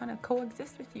want to kind of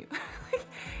coexist with you.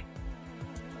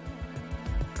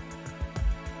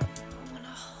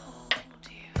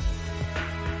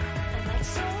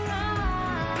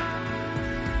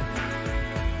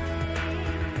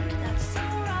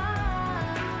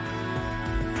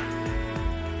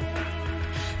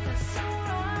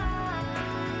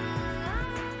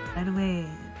 Right away,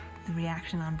 the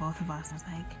reaction on both of us was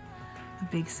like a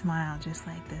big smile, just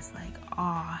like this, like,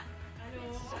 awe.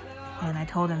 And I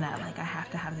told him that, like, I have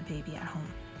to have the baby at home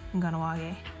in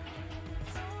Kahnawake.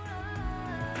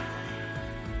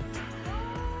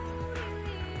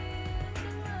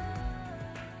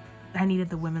 I needed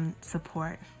the women's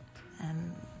support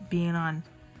and being on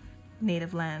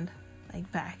native land,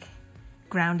 like back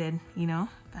grounded, you know,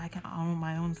 back on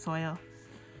my own soil,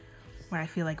 where I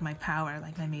feel like my power,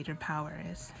 like my major power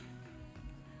is.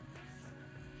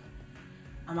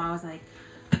 My mom was like,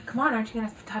 come on, aren't you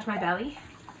gonna touch my belly?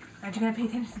 Aren't you gonna pay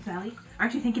attention to the belly?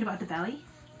 Aren't you thinking about the belly?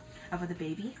 About the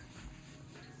baby?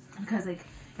 Because, like,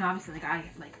 you know, obviously, like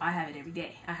I have it every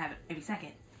day. I have it every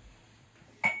second.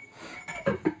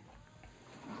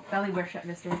 Belly worship,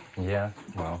 mister. Yeah,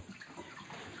 well,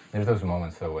 there's those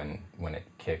moments though when it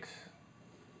kicks.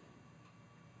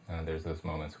 There's those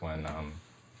moments when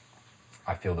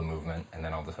I feel the movement, and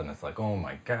then all of a sudden it's like, oh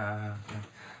my God,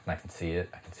 and I can see it.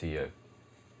 I can see a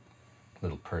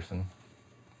little person.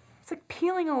 It's like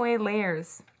peeling away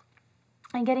layers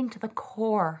and getting to the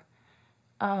core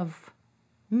of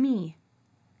me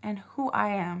and who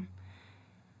I am.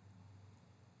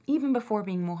 Even before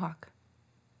being Mohawk,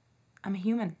 I'm a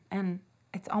human, and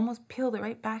it's almost peeled it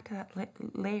right back to that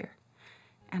layer.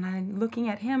 And I'm looking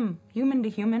at him, human to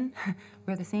human.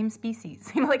 We're the same species.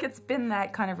 You know, like, it's been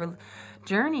that kind of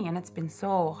journey, and it's been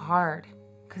so hard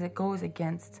because it goes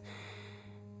against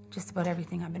just about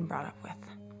everything I've been brought up with.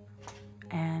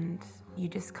 And You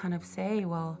just kind of say,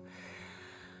 well,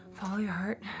 follow your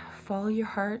heart, follow your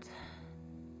heart.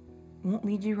 Won't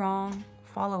lead you wrong,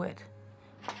 follow it.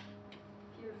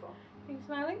 Beautiful. Are you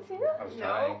smiling too? I was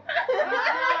trying.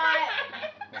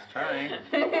 I was trying.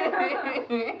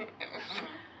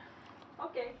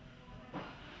 Okay.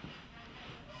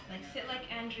 Like, sit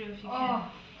like Andrew if you can.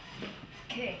 Oh.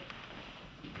 Okay.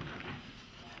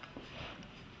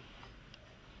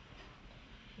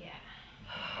 Yeah.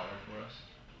 Color for us.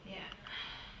 Yeah.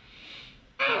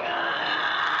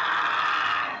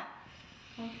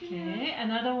 Okay,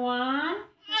 another one.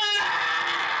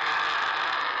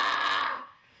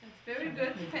 That's very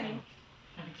good, Penny.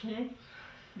 Okay.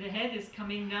 The head is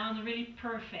coming down really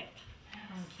perfect.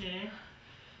 Okay.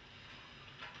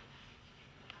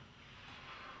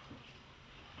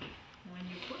 When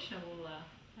you push, I will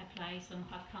apply some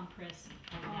hot compress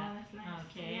like that. That's nice.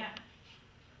 Okay. Yeah.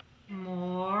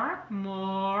 More.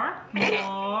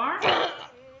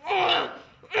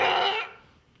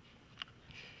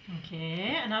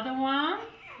 Okay, another one.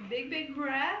 Big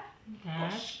breath.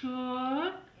 That's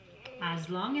good. As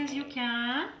long as you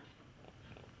can.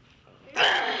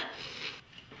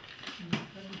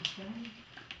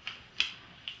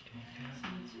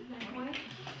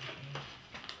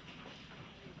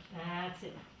 That's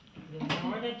it. The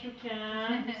more that you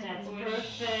can. That's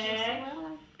perfect. Okay.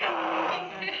 Oh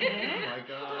my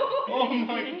god. Oh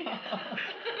my god.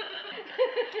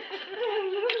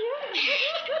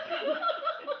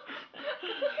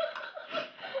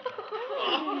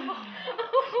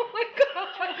 Oh my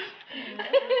god.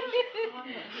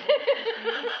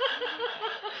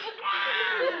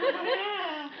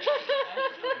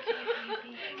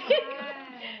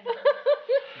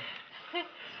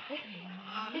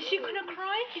 Is she gonna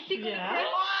cry? Is she gonna cry?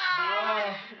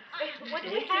 Wow. What do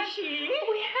we This have? is she.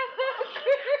 We have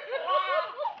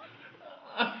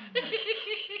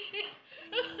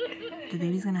The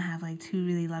baby's gonna have like two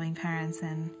really loving parents,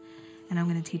 and I'm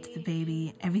gonna teach the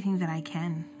baby everything that I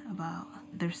can about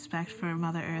the respect for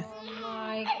Mother Earth. Oh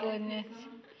my goodness.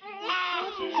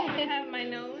 I have my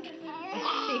nose.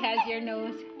 She has your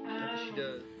nose. She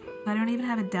does. I don't even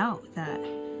have a doubt that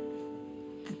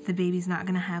the baby's not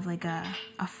gonna have like a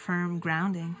firm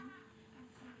grounding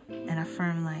and a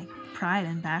firm like pride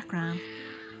and background.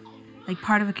 Like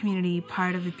part of a community,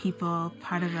 part of the people,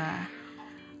 part of a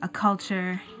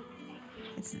culture.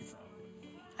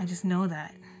 I just know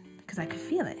that because I could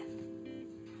feel it.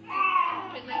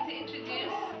 I'd like to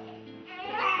introduce to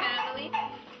the family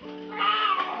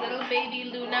little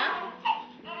baby Luna.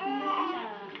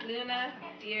 Luna,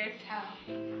 dear.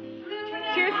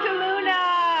 Cheers to Luna!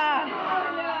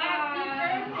 Happy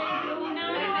birthday, Luna!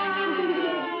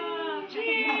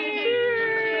 Cheers!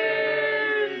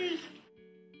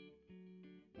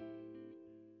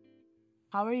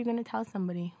 How are you going to tell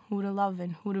somebody who to love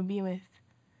and who to be with?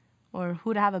 Or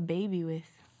who to have a baby with,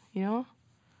 you know?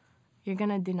 You're going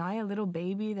to deny a little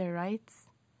baby their rights?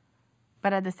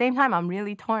 But at the same time, I'm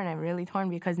really torn. I'm really torn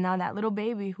because now that little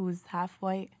baby who's half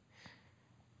white,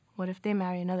 what if they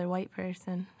marry another white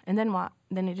person? And then what?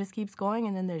 Then it just keeps going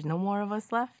and then there's no more of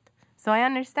us left? So I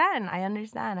understand. I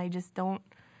just don't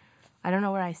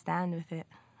know where I stand with it.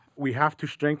 We have to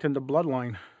strengthen the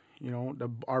bloodline. You know,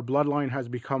 our bloodline has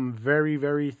become very,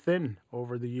 very thin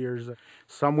over the years.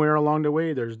 Somewhere along the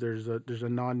way, there's a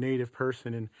non-native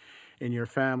person in your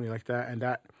family like that, and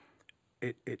that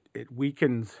it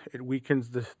weakens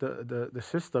the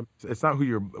system. It's not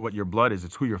what your blood is;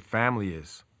 it's who your family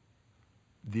is.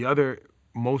 The other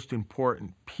most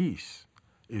important piece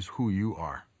is who you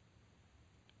are,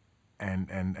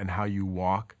 and how you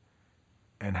walk,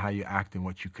 and how you act, and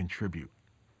what you contribute.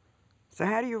 So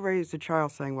how do you raise a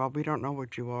child saying, well, we don't know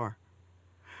what you are?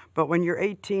 But when you're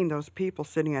 18, those people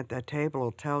sitting at that table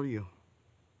will tell you.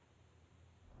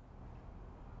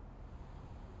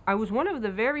 I was one of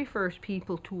the very first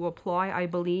people to apply, I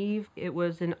believe. It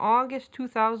was in August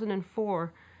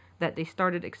 2004 that they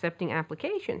started accepting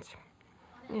applications.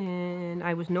 And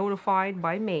I was notified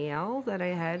by mail that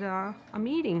I had a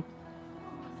meeting.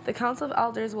 The Council of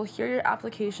Elders will hear your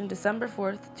application December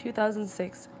 4th,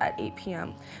 2006 at 8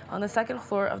 p.m. on the second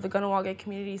floor of the Kahnawake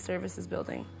Community Services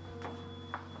Building.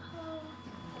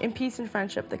 In peace and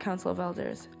friendship, the Council of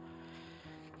Elders.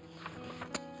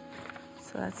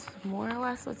 So that's more or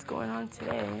less what's going on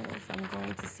today. If I'm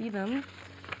going to see them,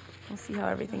 we'll see how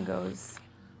everything goes.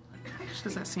 She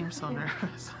doesn't seem so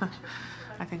nervous.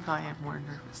 I think I am more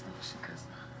nervous than she is.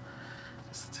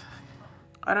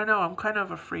 I don't know, I'm kind of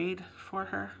afraid for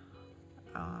her.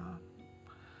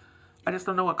 I just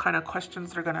don't know what kind of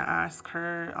questions they're going to ask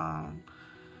her.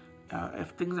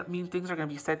 if mean things are going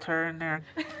to be said to her in there.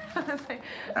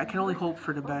 I can only hope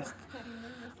for the best.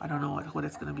 I don't know what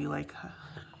it's going to be like.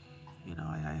 You know,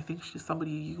 I think she's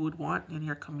somebody you would want in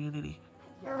your community.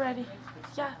 We're ready.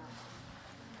 Yeah.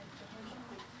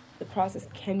 The process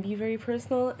can be very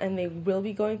personal, and they will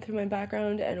be going through my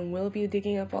background and will be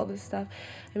digging up all this stuff.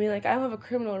 I mean, like, I don't have a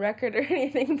criminal record or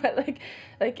anything, but like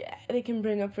they can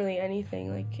bring up really anything.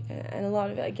 Like, and a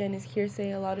lot of it again is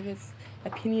hearsay. A lot of it's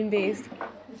opinion based.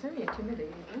 It's very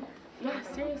intimidating. Huh? Yeah,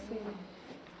 seriously.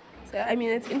 So I mean,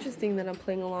 it's interesting that I'm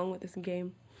playing along with this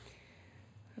game,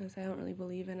 because I don't really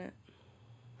believe in it.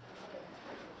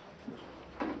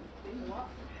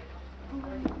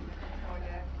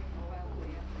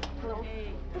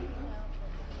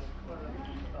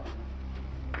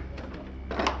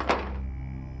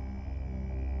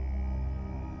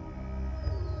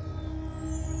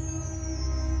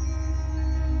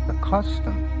 The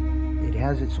custom, it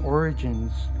has its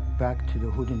origins back to the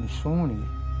Haudenosaunee,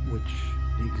 which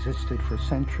existed for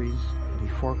centuries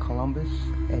before Columbus,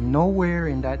 and nowhere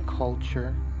in that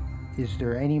culture is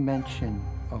there any mention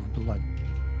of blood.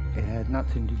 It had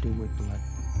nothing to do with blood.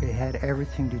 It had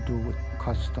everything to do with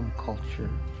custom, culture,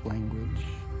 language,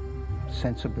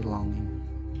 sense of belonging.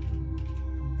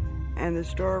 And the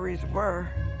stories were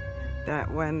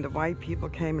that when the white people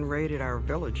came and raided our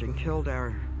village and killed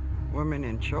our women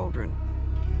and children,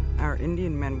 our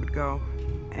Indian men would go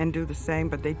and do the same,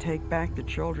 but they take back the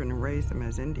children and raise them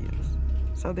as Indians.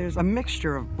 So there's a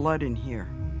mixture of blood in here.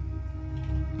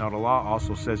 Now, the law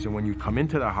also says that when you come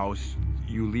into the house,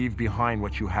 you leave behind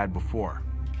what you had before.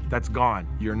 That's gone.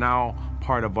 You're now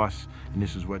part of us, and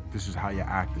this is how you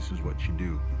act, this is what you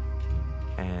do.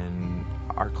 And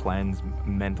our clans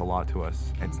meant a lot to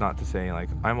us. It's not to say, like,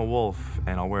 I'm a wolf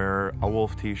and I'll wear a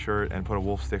wolf t-shirt and put a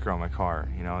wolf sticker on my car.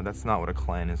 You know, that's not what a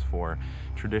clan is for.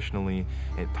 Traditionally,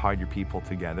 it tied your people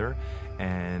together,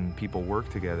 and people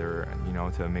worked together, you know,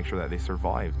 to make sure that they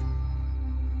survived.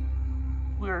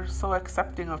 We were so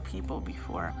accepting of people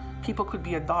before. People could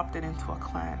be adopted into a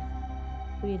clan.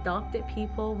 We adopted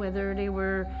people, whether they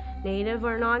were native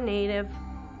or non-native.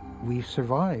 We've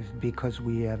survived because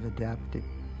we have adapted.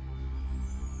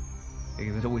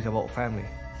 It was always about family.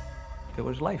 It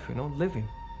was life, you know, living.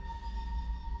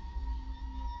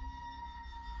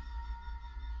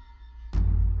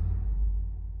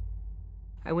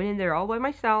 I went in there all by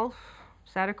myself,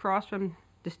 sat across from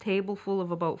this table full of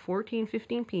about 14,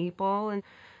 15 people, and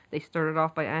they started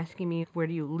off by asking me, where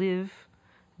do you live?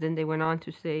 Then they went on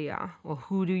to say, well,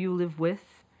 who do you live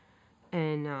with?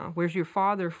 And where's your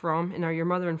father from? And are your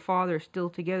mother and father still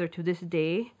together to this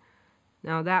day?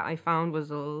 Now that I found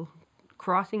was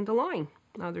crossing the line.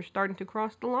 Now they're starting to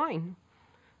cross the line.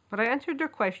 But I answered their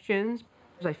questions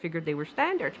because I figured they were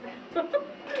standard.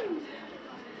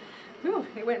 Whew,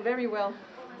 it went very well.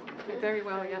 Very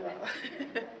well, yeah.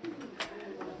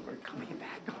 We're coming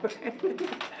back.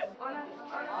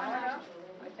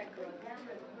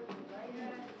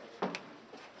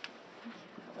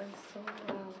 So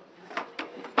well.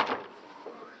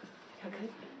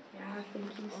 Yeah,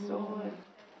 thank you so much.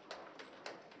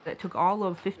 It took all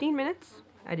of 15 minutes.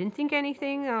 I didn't think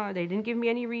anything. They didn't give me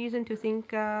any reason to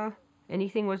think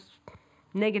anything was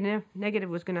negative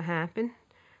was going to happen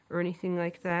or anything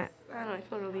like that. I don't know, I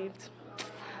feel relieved.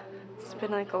 It's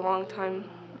been like a long time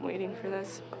waiting for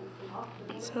this.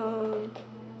 So,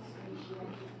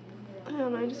 I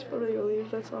don't know, I just feel really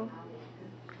relieved, that's all.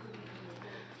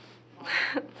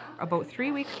 About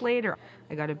 3 weeks later,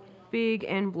 I got a big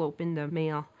envelope in the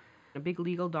mail, a big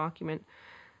legal document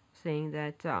saying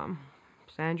that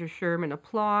Sandra Sherman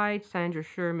applied, Sandra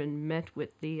Sherman met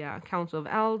with the Council of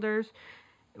Elders,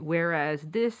 whereas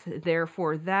this,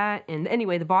 therefore that, and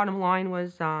anyway, the bottom line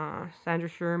was Sandra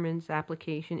Sherman's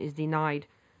application is denied.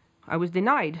 I was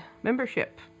denied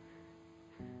membership.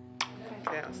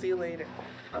 Okay, I'll see you later.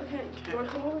 Okay, do you want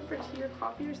to come over for tea or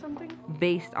coffee or something?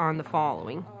 Based on the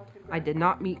following. I did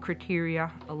not meet criteria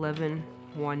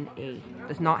 11-1A.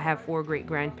 Does not have 4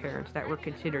 great-grandparents that were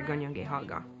considered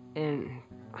Kahnawake. And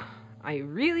I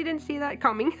really didn't see that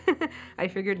coming. I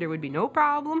figured there would be no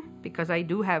problem because I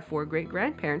do have 4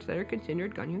 great-grandparents that are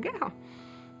considered Kahnawake.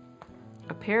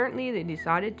 Apparently, they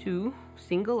decided to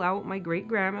single out my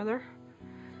great-grandmother,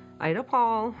 Ida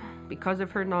Paul, because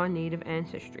of her non-native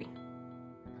ancestry.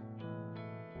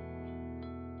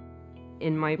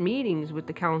 In my meetings with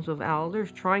the Council of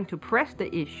Elders, trying to press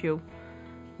the issue,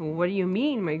 well, what do you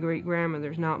mean my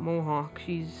great-grandmother's not Mohawk?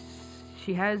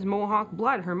 She has Mohawk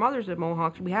blood. Her mother's a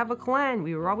Mohawk. We have a clan.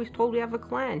 We were always told we have a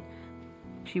clan.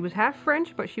 She was half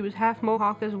French, but she was half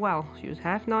Mohawk as well. She was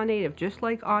half non-native, just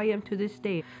like I am to this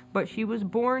day. But she was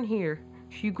born here.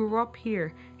 She grew up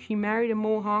here. She married a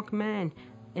Mohawk man,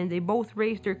 and they both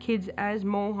raised their kids as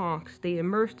Mohawks. They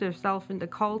immersed themselves in the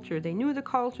culture. They knew the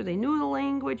culture, they knew the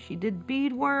language. She did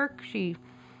beadwork. She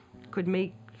could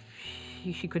make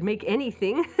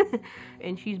anything.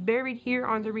 And she's buried here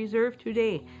on the reserve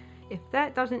today. If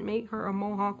that doesn't make her a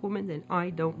Mohawk woman, then I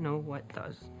don't know what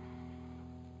does.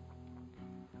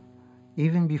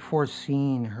 Even before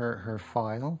seeing her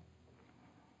file,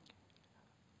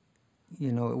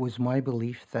 you know, it was my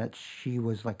belief that she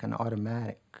was like an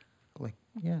automatic, like,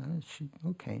 yeah,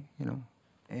 okay, you know.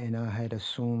 And I had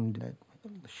assumed that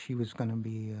she was going to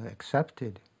be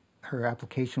accepted. Her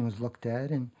application was looked at,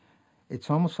 and it's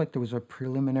almost like there was a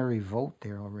preliminary vote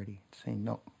there already, saying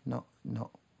no, no,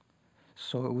 no.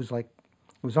 So it was like,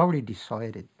 it was already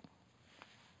decided.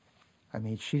 I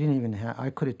mean, she didn't even have, I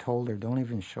could have told her, don't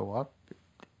even show up.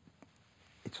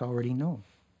 It's already no.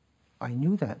 I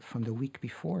knew that from the week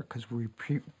before because we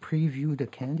previewed the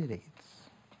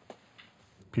candidates.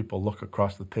 People look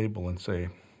across the table and say,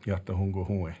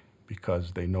 Yatahunguhue,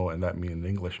 because they know, and that in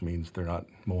English means they're not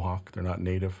Mohawk, they're not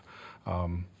Native.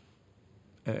 And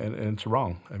it's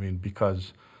wrong. I mean,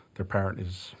 because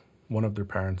one of their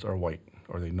parents are white,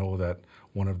 or they know that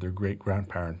one of their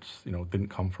great-grandparents, you know, didn't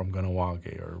come from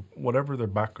Kahnawake, or whatever their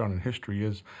background and history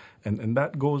is, and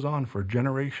that goes on for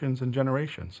generations and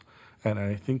generations. And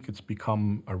I think it's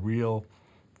become a real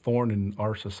thorn in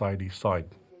our society's side.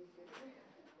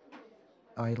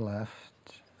 I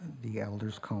left the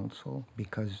Elders Council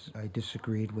because I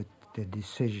disagreed with the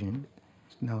decision.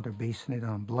 Now they're basing it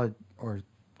on blood, or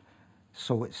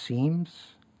so it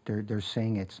seems. They're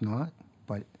saying it's not,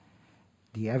 but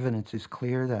the evidence is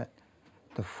clear that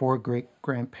the 4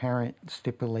 great-grandparent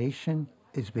stipulation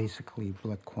is basically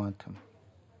blood quantum.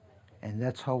 And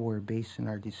that's how we're basing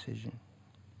our decision,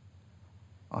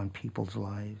 on people's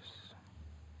lives.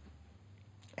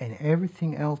 And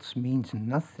everything else means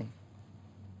nothing.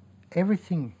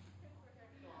 Everything.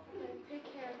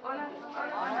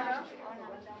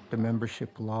 The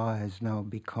membership law has now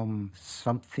become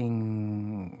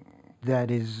something that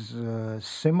is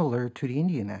similar to the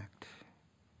Indian Act,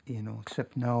 you know,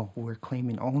 except now we're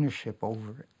claiming ownership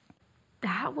over it.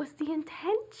 That was the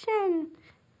intention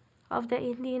of the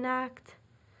Indian Act.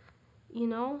 You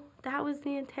know, that was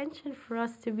the intention for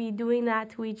us to be doing that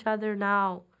to each other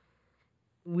now.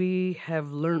 We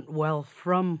have learned well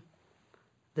from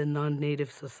the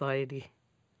non-Native society.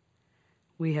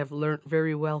 We have learned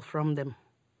very well from them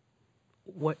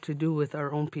what to do with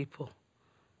our own people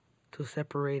to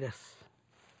separate us.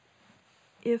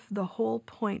 If the whole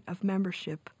point of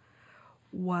membership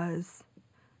was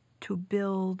to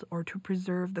build or to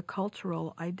preserve the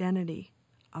cultural identity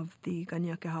of the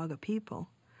Kahnawake people,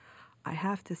 I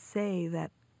have to say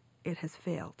that it has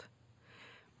failed.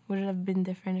 Would it have been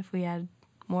different if we had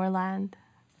more land?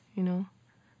 You know,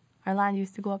 our land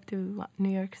used to go up to New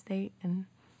York State and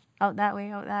out that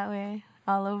way,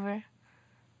 all over.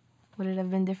 Would it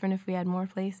have been different if we had more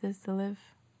places to live?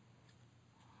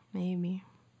 Maybe.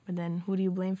 But then who do you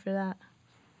blame for that?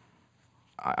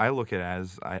 I look at it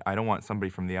as, I don't want somebody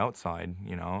from the outside,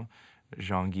 you know,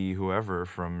 Zhangyi, whoever,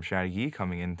 from Chattagee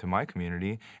coming into my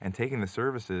community and taking the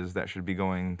services that should be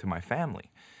going to my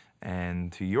family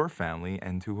and to your family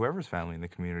and to whoever's family in the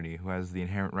community who has the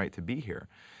inherent right to be here.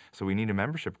 So we need a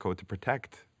membership code to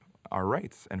protect our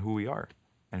rights and who we are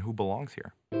and who belongs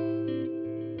here.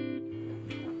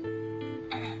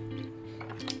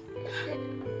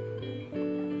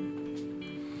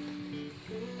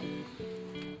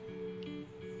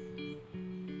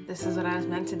 This is what I was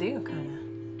meant to do, kind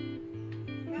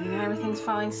of. You know, everything's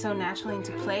falling so naturally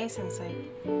into place, and it's like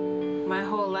my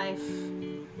whole life.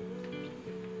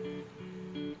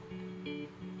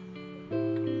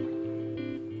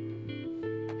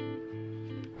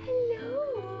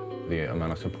 The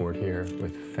amount of support here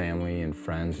with family and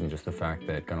friends, and just the fact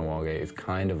that Kahnawake is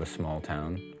kind of a small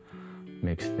town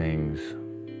makes things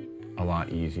a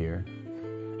lot easier.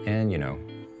 And, you know,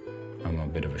 I'm a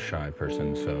bit of a shy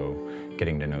person, so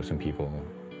getting to know some people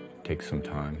takes some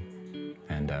time.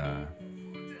 And,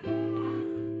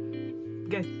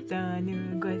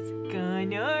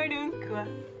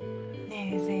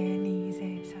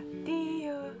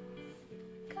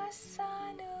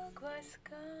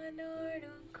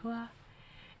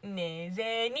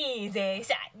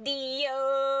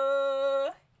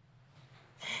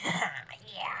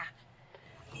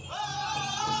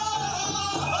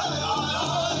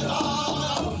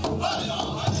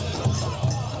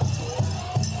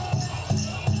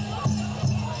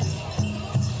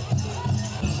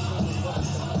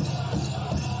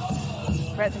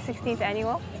 We're at the 16th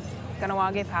annual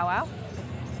Kahnawake powwow.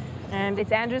 And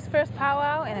it's Andrew's first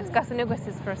powwow, and it's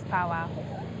Kahnawake first powwow.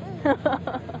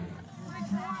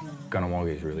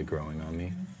 Kahnawake is really growing on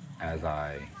me as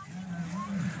I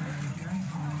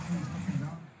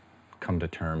come to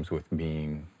terms with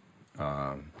being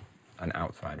an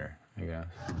outsider, I guess.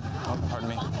 Oh, pardon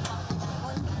me.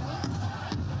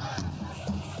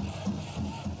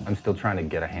 I'm still trying to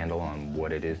get a handle on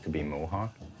what it is to be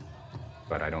Mohawk,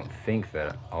 but I don't think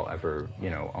that I'll ever,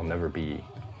 I'll never be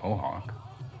Mohawk.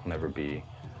 I'll never be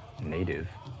Native.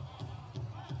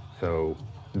 So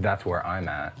that's where I'm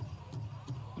at.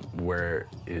 Where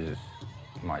is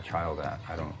my child at?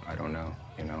 I don't know,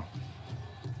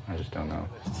 I just don't know.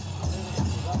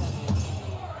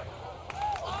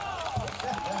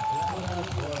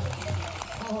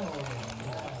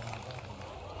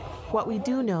 What we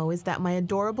do know is that my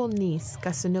adorable niece,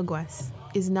 Kahnawake,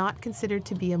 is not considered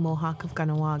to be a Mohawk of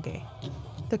Kahnawake.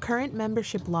 The current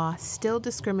membership law still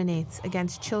discriminates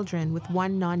against children with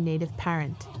one non-Native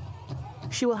parent.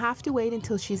 She will have to wait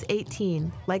until she's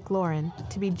 18, like Lauren,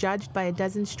 to be judged by a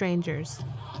dozen strangers,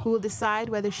 who will decide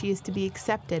whether she is to be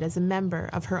accepted as a member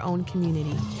of her own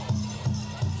community.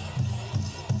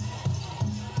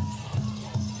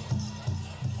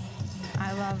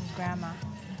 I love Grandma.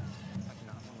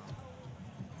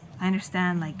 I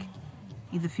understand,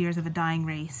 the fears of a dying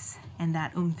race and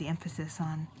that the emphasis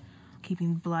on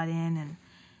keeping blood in and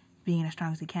being as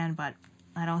strong as you can, but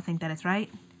I don't think that it's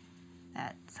right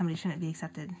that somebody shouldn't be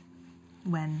accepted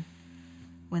when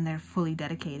they're fully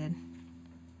dedicated.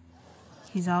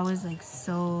 He's always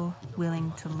so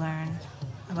willing to learn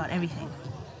about everything.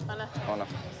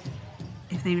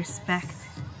 If they respect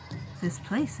this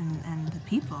place and the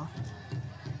people,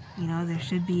 there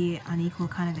should be an equal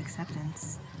kind of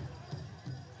acceptance.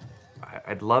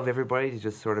 I'd love everybody to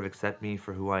just sort of accept me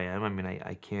for who I am. I mean,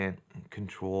 I can't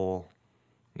control,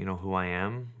 who I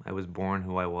am. I was born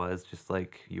who I was, just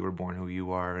like you were born who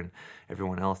you are and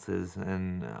everyone else is.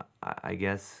 And I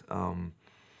guess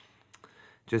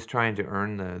just trying to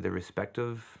earn the respect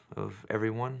of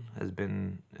everyone has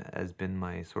been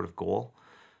my sort of goal.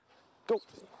 Go.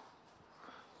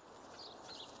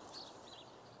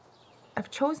 I've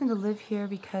chosen to live here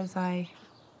because I'm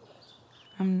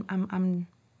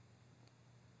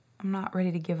not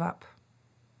ready to give up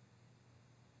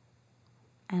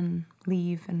and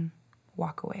leave and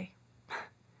walk away.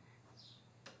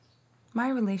 My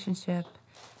relationship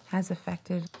has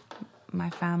affected my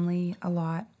family a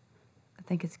lot. I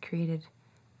think it's created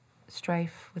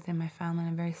strife within my family, and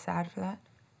I'm very sad for that.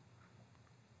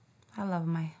 I love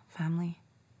my family,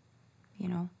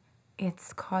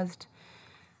 It's caused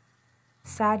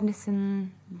sadness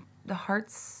in the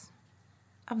hearts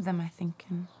of them, I think,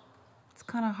 and it's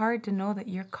kind of hard to know that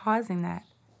you're causing that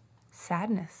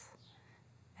sadness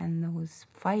and those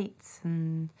fights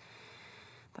and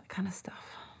that kind of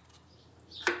stuff.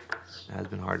 It has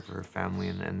been hard for her family,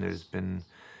 and there's been,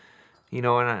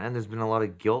 and there's been a lot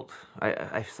of guilt.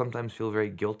 I sometimes feel very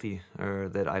guilty, or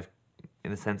that I've,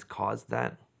 in a sense, caused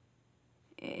that.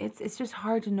 It's just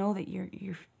hard to know that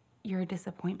you're a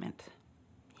disappointment,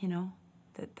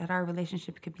 that our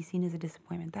relationship could be seen as a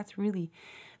disappointment. That's really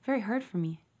very hard for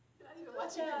me.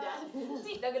 Watching your dad.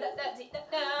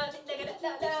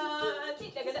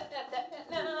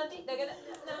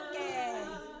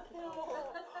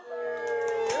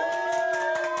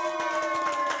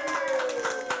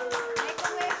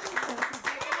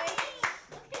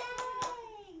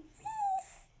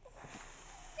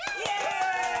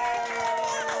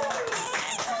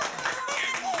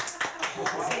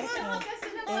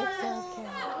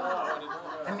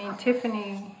 I mean,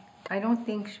 Tiffany, I don't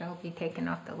think she'll be taken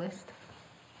off the list.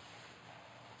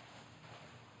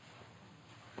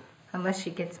 Unless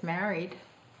she gets married.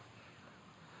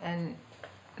 And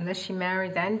unless she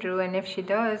marries Andrew, and if she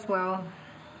does, well,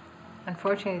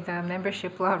 unfortunately the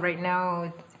membership law right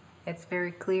now, it's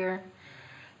very clear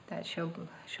that she'll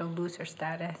lose her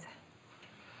status.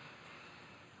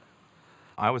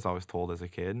 I was always told as a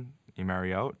kid, you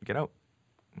marry out, get out,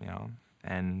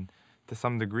 and to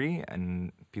some degree,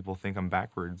 and people think I'm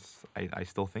backwards, I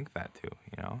still think that too,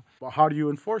 Well, how do you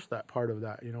enforce that part of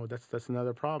that? That's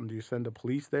another problem. Do you send the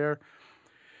police there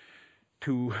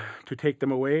to take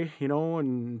them away,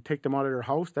 and take them out of their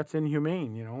house? That's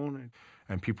inhumane,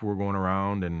 And people were going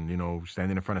around and,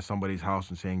 standing in front of somebody's house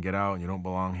and saying, get out, and you don't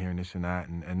belong here, and this and that.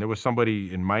 And there was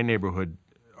somebody in my neighborhood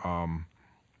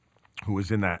who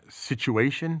was in that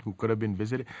situation, who could have been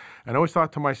visited. And I always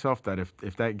thought to myself that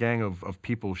if that gang of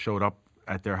people showed up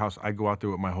at their house, I'd go out there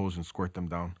with my hose and squirt them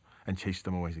down and chase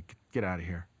them away. Say, get out of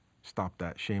here. Stop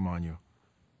that. Shame on you.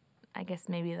 I guess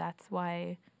maybe that's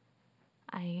why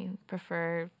I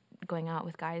prefer going out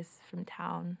with guys from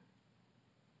town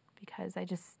because I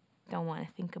just don't want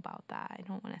to think about that. I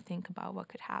don't want to think about what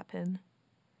could happen.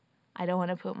 I don't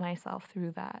want to put myself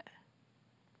through that.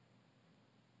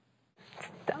 It's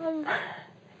dumb.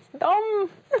 It's dumb.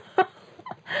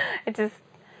 It's just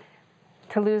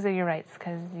to lose your rights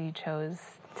because you chose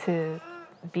to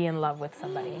be in love with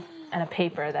somebody and a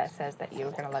paper that says that you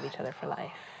were going to love each other for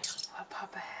life. What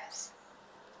Papa has.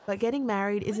 But getting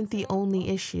married isn't the only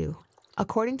issue.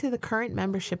 According to the current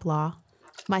membership law,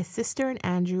 my sister and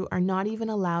Andrew are not even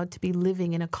allowed to be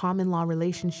living in a common law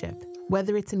relationship,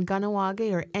 whether it's in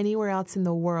Kahnawake or anywhere else in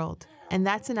the world. And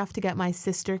that's enough to get my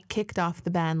sister kicked off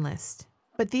the ban list.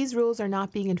 But these rules are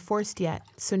not being enforced yet,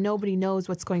 so nobody knows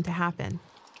what's going to happen.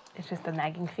 It's just a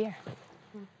nagging fear.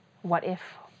 What if,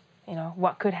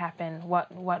 what could happen?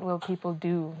 What will people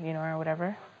do, or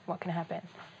whatever? What can happen?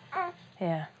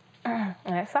 Yeah.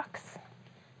 And it sucks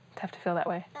to have to feel that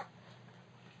way.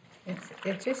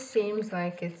 It just seems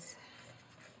like it's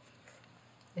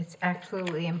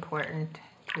absolutely important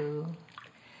to,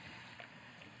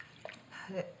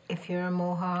 if you're a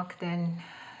Mohawk, then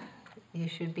you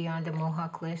should be on the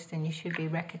Mohawk list and you should be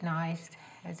recognized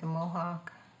as a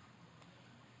Mohawk.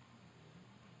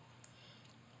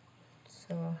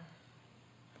 So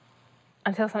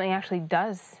until something actually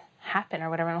does happen or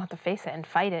whatever, and we'll have to face it and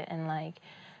fight it and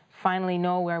finally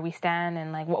know where we stand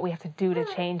and what we have to do to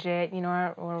change it,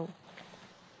 or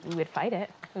we would fight it.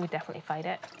 We would definitely fight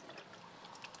it,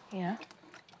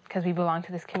 because we belong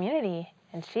to this community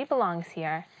and she belongs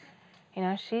here.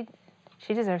 She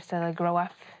deserves to grow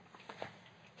up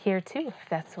here too, if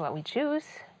that's what we choose,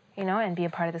 and be a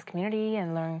part of this community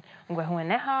and learn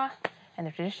Ngwehuaneha and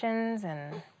their traditions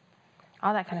and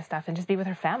all that kind of stuff, and just be with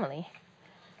her family.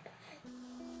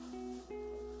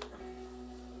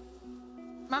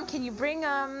 Mom, can you bring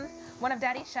one of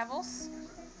Daddy's shovels?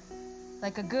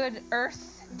 Like a good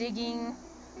earth-digging,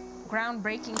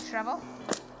 ground-breaking shovel?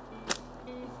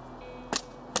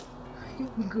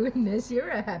 Goodness, you're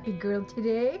a happy girl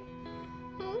today.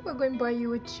 Oh, we're going to buy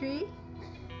you a tree.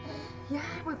 Yeah,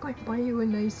 we're going to buy you a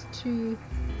nice tree.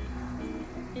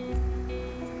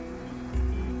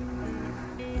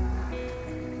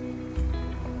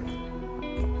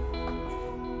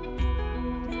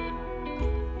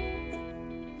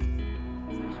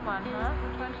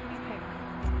 Which one should we pick?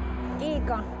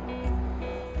 Egon.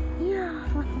 Yeah.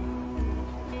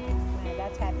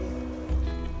 That's happy.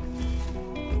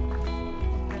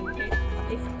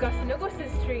 It's Gus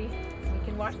Nugus's tree. We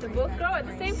can watch them both grow at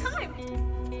the same time.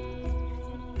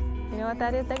 You know what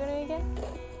that is, Deganui, again?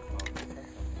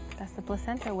 That's the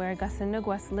placenta where Gus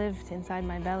Nugwas lived inside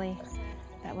my belly.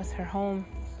 That was her home.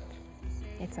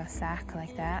 It's a sack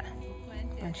like that,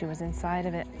 and she was inside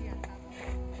of it.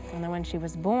 And then when she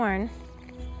was born,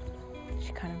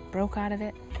 she kind of broke out of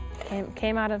it,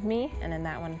 came out of me, and then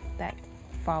that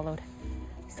followed.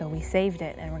 So we saved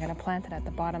it, and we're gonna plant it at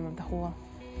the bottom of the hole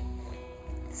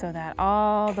so that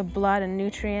all the blood and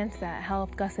nutrients that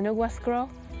help Gus Nugwas grow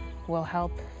will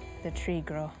help the tree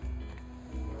grow.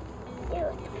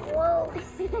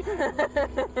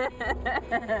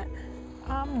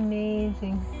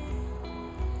 Amazing.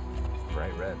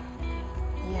 Bright red.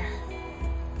 Yeah.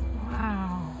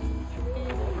 Wow.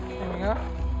 There we go.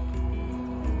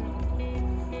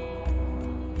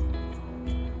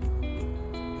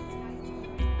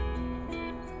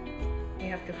 You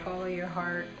have to follow your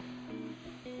heart.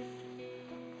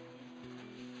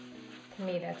 To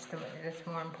me, that's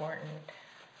more important.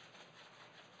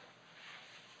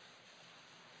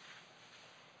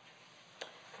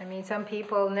 I mean, some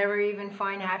people never even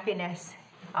find happiness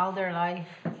all their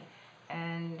life,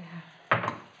 and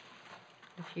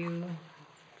if you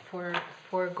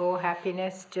forego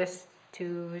happiness just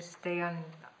to stay on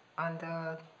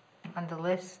the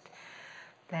list,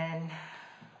 then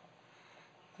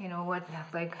you know what?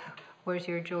 Where's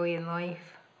your joy in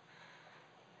life?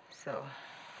 So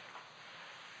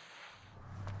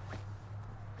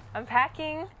I'm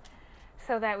packing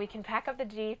so that we can pack up the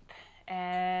Jeep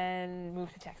and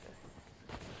move to Texas.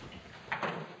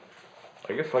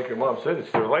 I guess like your mom said,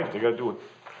 it's their life. They gotta do what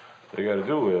they gotta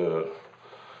do.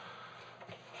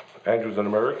 Andrew's an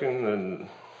American and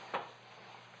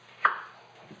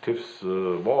Tiff's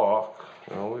Mohawk.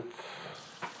 You know,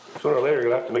 it's sooner or later they're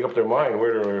gonna have to make up their mind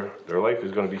where their life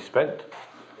is gonna be spent.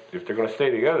 If they're gonna stay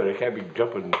together, they can't be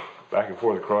jumping back and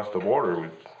forth across the border.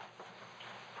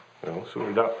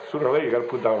 Sooner or later you gotta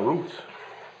put down roots.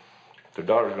 Their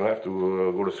daughter's gonna have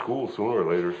to go to school sooner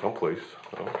or later someplace.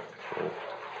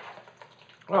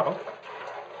 Well,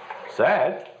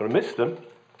 sad. I'm gonna miss them.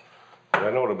 But I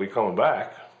know they'll be coming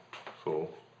back. So,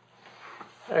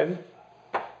 and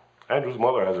Andrew's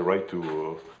mother has a right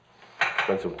to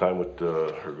spend some time with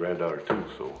her granddaughter too.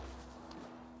 So.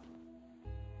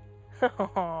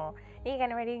 Are you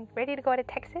gonna ready to go to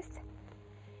Texas?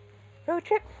 Road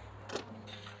trip?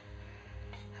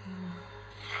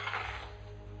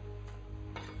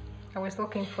 I was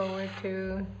looking forward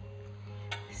to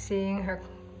seeing her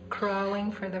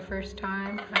crawling for the first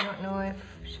time. I don't know if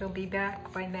she'll be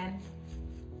back by then.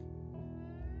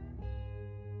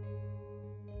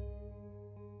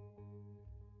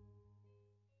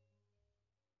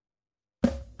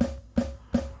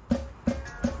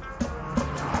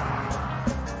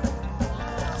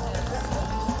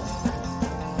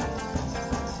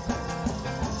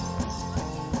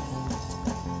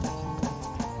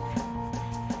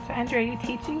 Andrew, are you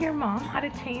teaching your mom how to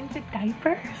change a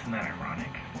diaper? Isn't that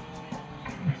ironic?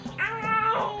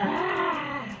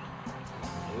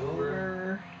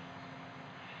 Over.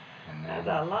 And then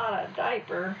That's a lot of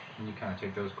diaper. you kind of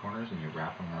take those corners and you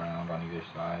wrap them around on either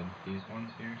side. These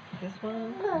ones here. This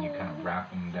one? And you kind of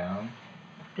wrap them down.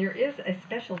 There is a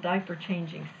special diaper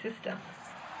changing system.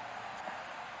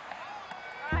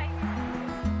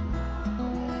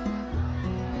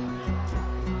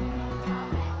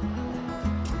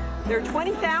 There are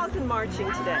 20,000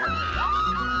 marching today.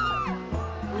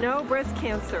 No breast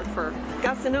cancer for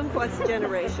Kahnawake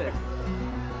generation.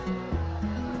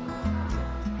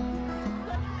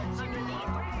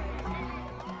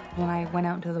 When I went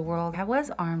out into the world, I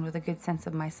was armed with a good sense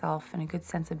of myself and a good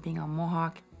sense of being a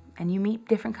Mohawk. And you meet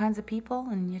different kinds of people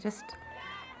and you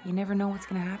never know what's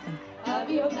going to happen.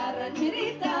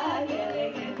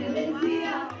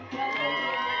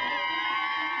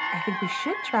 I think we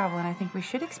should travel and I think we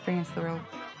should experience the world.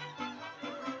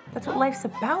 That's what life's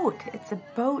about. It's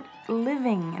about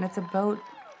living and it's about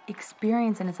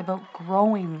experience and it's about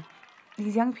growing.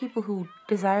 These young people who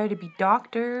desire to be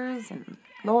doctors and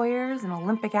lawyers and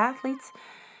Olympic athletes,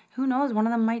 who knows, one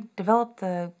of them might develop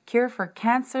the cure for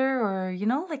cancer or,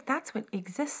 that's what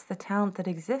exists, the talent that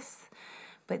exists.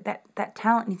 But that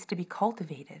talent needs to be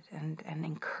cultivated and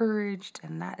encouraged,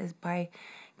 and that is by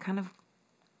kind of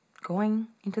going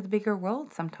into the bigger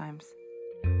world sometimes.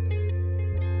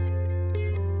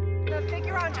 The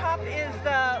figure on top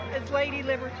is Lady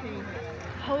Liberty,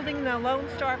 holding the Lone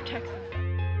Star of Texas.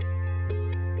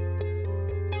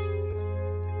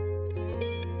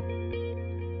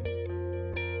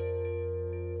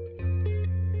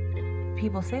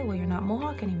 People say, well, you're not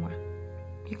Mohawk anymore.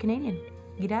 You're Canadian.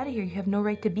 Get out of here. You have no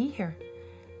right to be here.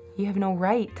 You have no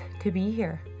right to be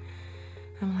here.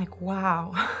 I'm like,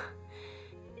 wow.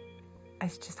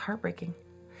 It's just heartbreaking.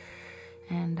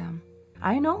 And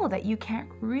I know that you can't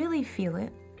really feel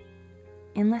it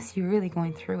unless you're really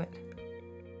going through it.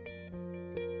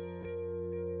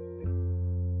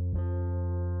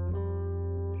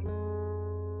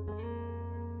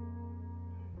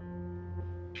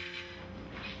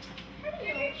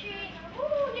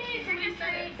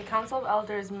 The Council of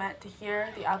Elders met to hear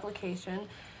the application.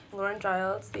 Lauren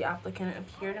Giles, the applicant,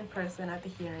 appeared in person at the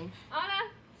hearing.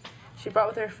 She brought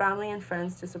with her family and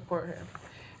friends to support her.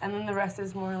 And then the rest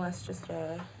is more or less just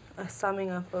a summing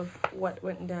up of what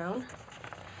went down.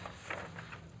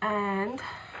 And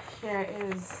here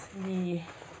is the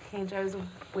page I was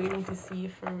waiting to see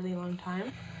for a really long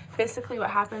time. Basically what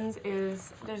happens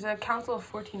is there's a council of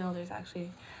 14 elders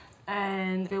actually,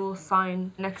 and they will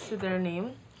sign next to their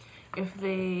name if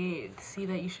they see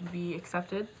that you should be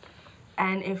accepted.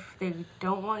 And if they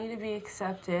don't want you to be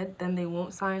accepted, then they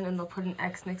won't sign and they'll put an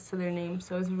X next to their name.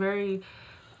 So it's very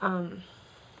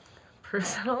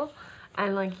personal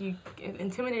and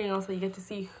intimidating also. You get to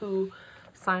see who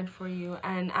signed for you.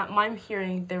 And at my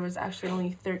hearing, there was actually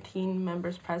only 13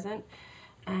 members present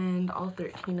and all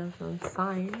 13 of them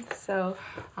signed. So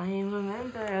I am a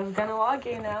member of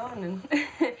Kahnawake now. And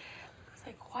it's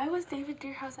like, why was David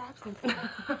Deerhouse absent?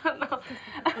 No.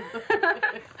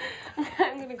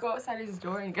 I'm gonna go outside his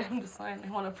door and get him to sign. I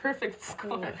want a perfect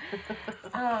score.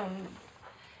 I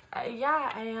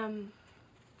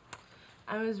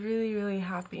was really, really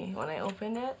happy when I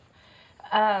opened it.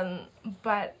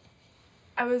 But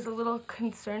I was a little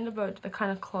concerned about the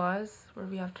kind of clause where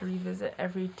we have to revisit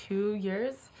every 2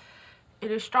 years.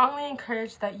 It is strongly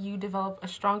encouraged that you develop a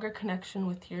stronger connection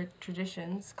with your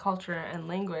traditions, culture, and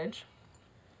language.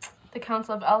 The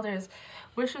Council of Elders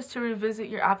wishes to revisit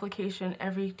your application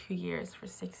every 2 years for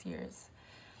 6 years.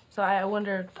 So I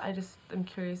wonder, I'm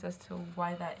curious as to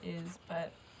why that is,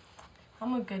 but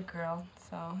I'm a good girl,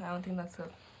 so I don't think that's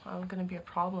gonna be a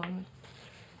problem.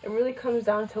 It really comes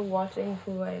down to watching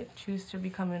who I choose to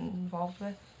become involved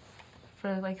with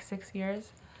for 6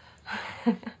 years,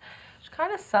 which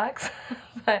kind of sucks,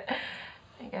 but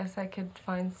I guess I could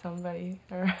find somebody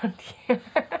around here.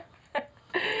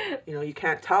 You know, you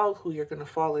can't tell who you're gonna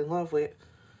fall in love with.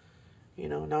 You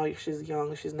know, now she's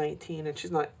young, she's 19, and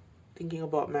she's not thinking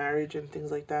about marriage and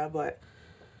things like that. But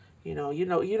you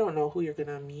don't know who you're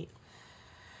gonna meet.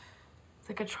 It's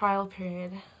like a trial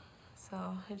period, so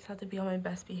I just have to be on my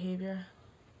best behavior.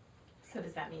 So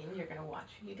does that mean you're gonna watch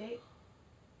who you date?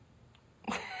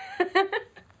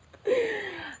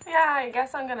 Yeah, I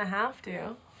guess I'm gonna have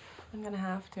to.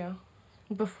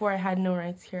 Before I had no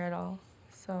rights here at all.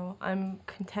 So I'm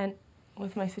content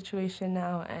with my situation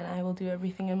now, and I will do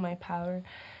everything in my power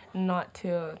not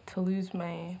to lose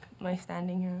my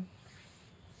standing here.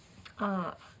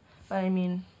 But I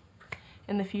mean,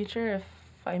 in the future, if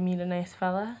I meet a nice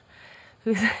fella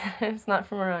who's not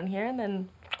from around here, then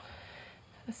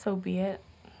so be it.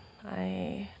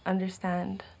 I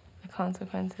understand the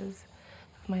consequences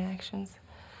of my actions.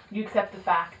 You accept the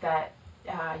fact that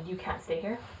you can't stay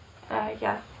here?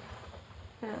 Yeah.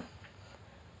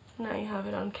 Now you have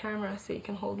it on camera so you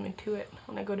can hold me to it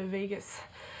when I go to Vegas.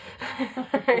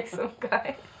 Marry some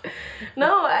guy.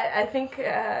 No, I think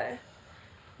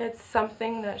it's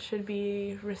something that should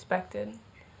be respected.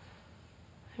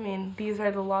 I mean, these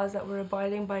are the laws that we're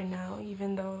abiding by now,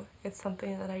 even though it's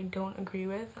something that I don't agree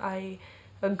with. I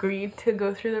agreed to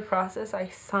go through the process. I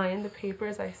signed the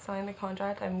papers, I signed the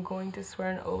contract. I'm going to swear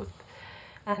an oath.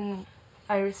 And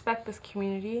I respect this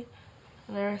community,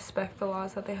 and I respect the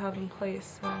laws that they have in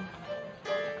place. So.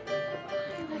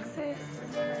 Alexis,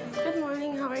 good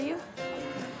morning, how are you?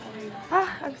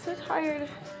 I'm so tired.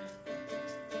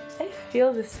 I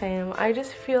feel the same. I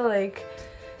just feel like,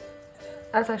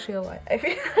 that's actually a lie.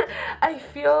 I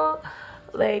feel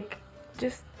like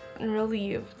just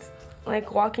relieved.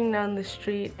 Like walking down the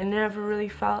street, I never really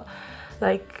felt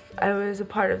like I was a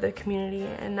part of the community,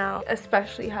 and now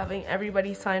especially having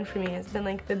everybody sign for me has been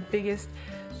like the biggest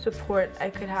support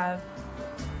I could have.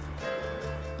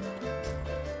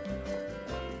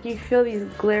 You feel these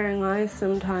glaring eyes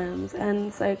sometimes, and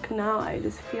it's like now I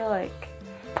just feel like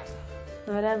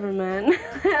whatever, man.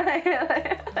 Pull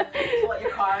out your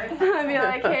card. I'd be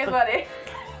like, hey buddy,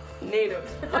 native.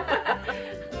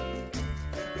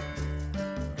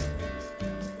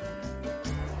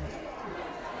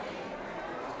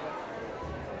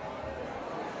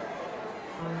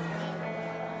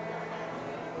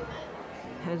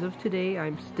 As of today,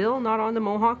 I'm still not on the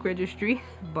Mohawk registry,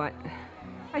 but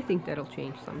I think that'll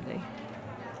change someday.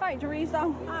 Hi,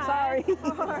 Teresa. Hi. Sorry.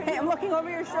 Hey, I'm looking over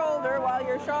your shoulder while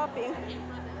you're shopping.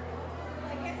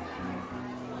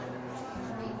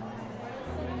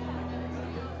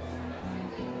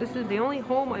 This is the only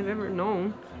home I've ever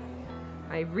known.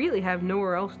 I really have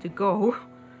nowhere else to go.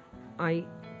 I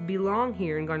belong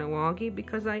here in Kahnawake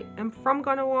because I am from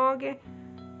Kahnawake.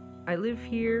 I live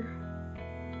here.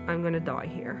 I'm gonna die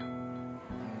here.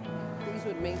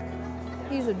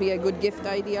 These would be a good gift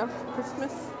idea for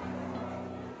Christmas.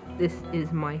 This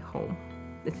is my home.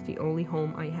 It's the only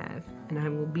home I have, and I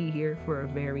will be here for a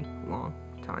very long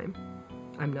time.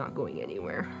 I'm not going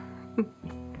anywhere.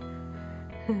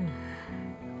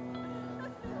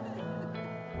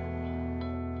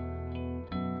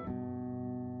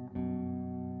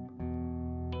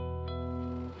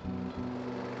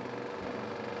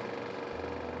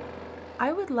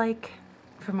 I would like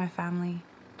for my family,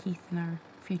 Keith and our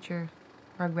future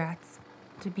Rugrats,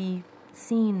 to be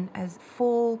seen as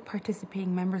full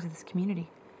participating members of this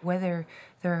community, whether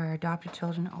they're our adopted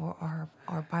children or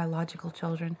our biological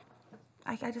children.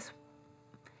 It's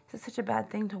such a bad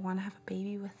thing to want to have a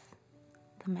baby with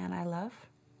the man I love,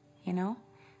 you know?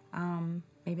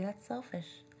 Maybe that's selfish.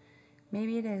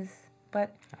 Maybe it is.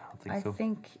 But I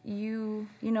think you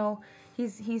know,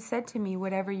 he's said to me,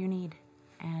 whatever you need.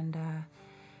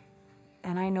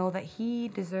 And I know that he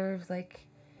deserves, like,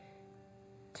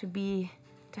 to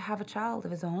have a child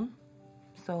of his own.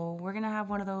 So we're gonna have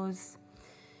one of those,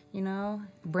 you know,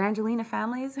 Brangelina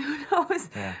families, who knows?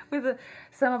 Yeah. With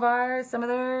some of ours, some of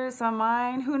theirs, some of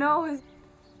mine, who knows?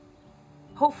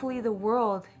 Hopefully the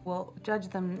world will judge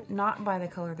them not by the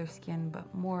color of their skin,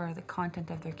 but more the content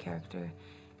of their character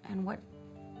and what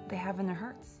they have in their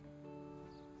hearts.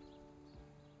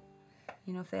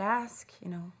 You know, if they ask, you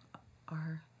know,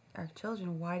 our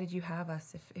children, why did you have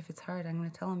us? If it's hard, I'm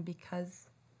going to tell them, because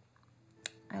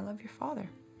I love your father.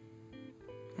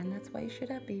 And that's why you should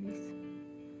have babies.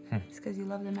 It's because you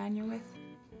love the man you're with.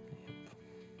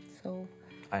 So.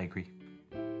 I agree.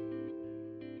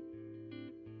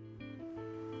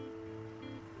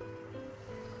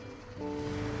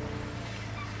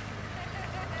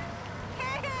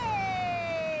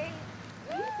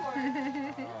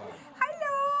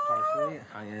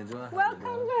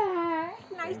 Welcome back.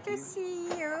 Nice to see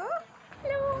you.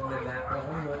 Hello.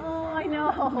 Oh, I No.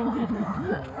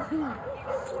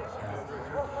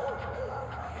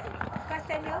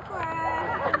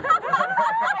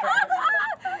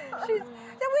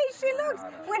 The way she looks,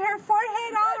 with her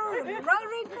forehead all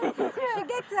wrinkled, she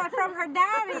gets that from her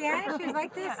daddy, eh? She's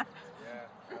like this.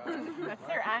 That's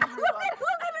her answer. Look at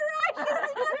her eyes.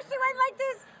 She went like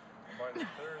this.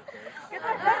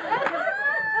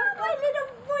 My little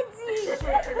footsie.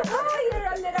 Oh, you're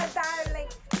a little darling.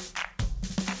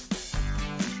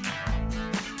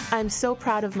 I'm so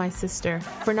proud of my sister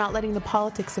for not letting the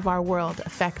politics of our world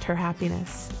affect her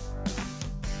happiness.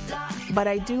 But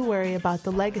I do worry about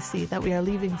the legacy that we are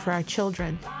leaving for our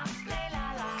children.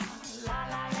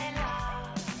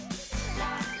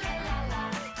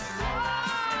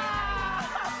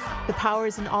 The power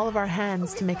is in all of our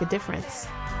hands to make a difference.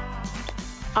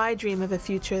 I dream of a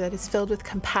future that is filled with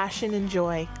compassion and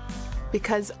joy,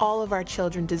 because all of our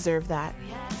children deserve that,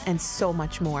 and so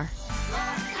much more.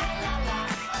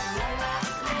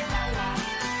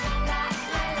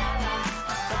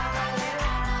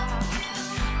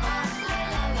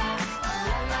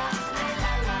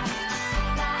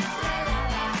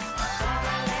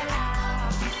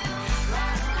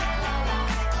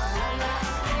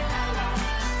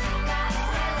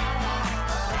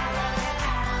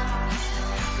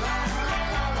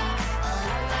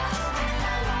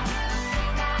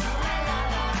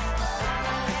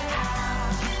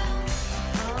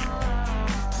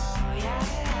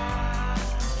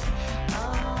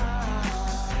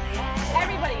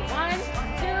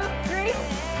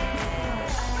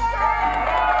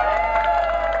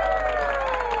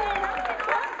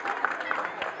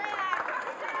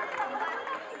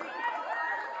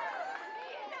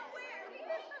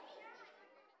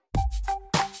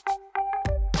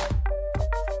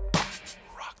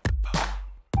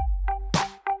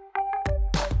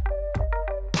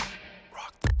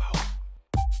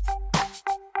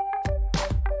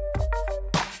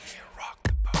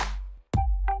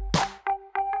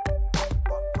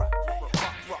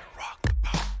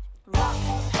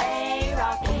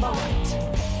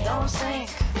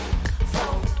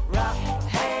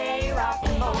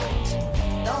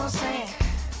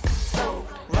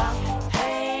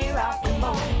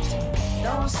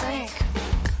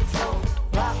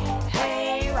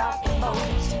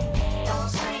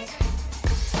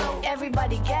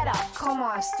 Everybody get up, come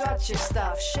on, strut your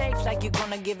stuff. Shake like you're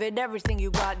gonna give it everything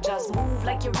you got. Just move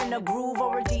like you're in a groove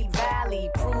or a deep valley.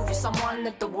 Prove you're someone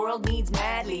that the world needs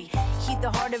madly. Heat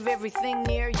the heart of everything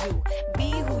near you.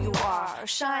 Be who you are,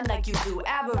 shine like you do.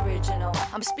 Aboriginal,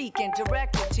 I'm speaking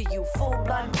directly to you. Full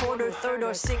blood, quarter, third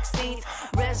or 16th.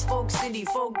 Res folk, city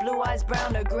folk, blue eyes,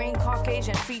 brown or green.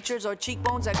 Caucasian features or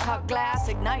cheekbones that cut glass.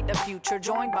 Ignite the future,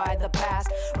 joined by the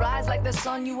past. Rise like the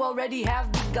sun, you already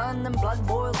have begun. And blood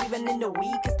boils even in the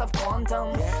weakest of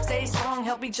quantum. Stay strong,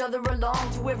 help each other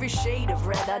along. To every shade of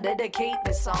red, I dedicate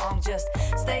this song. Just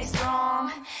stay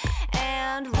strong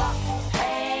and rock.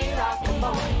 Hey, rock the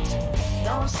boat,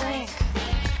 don't sink.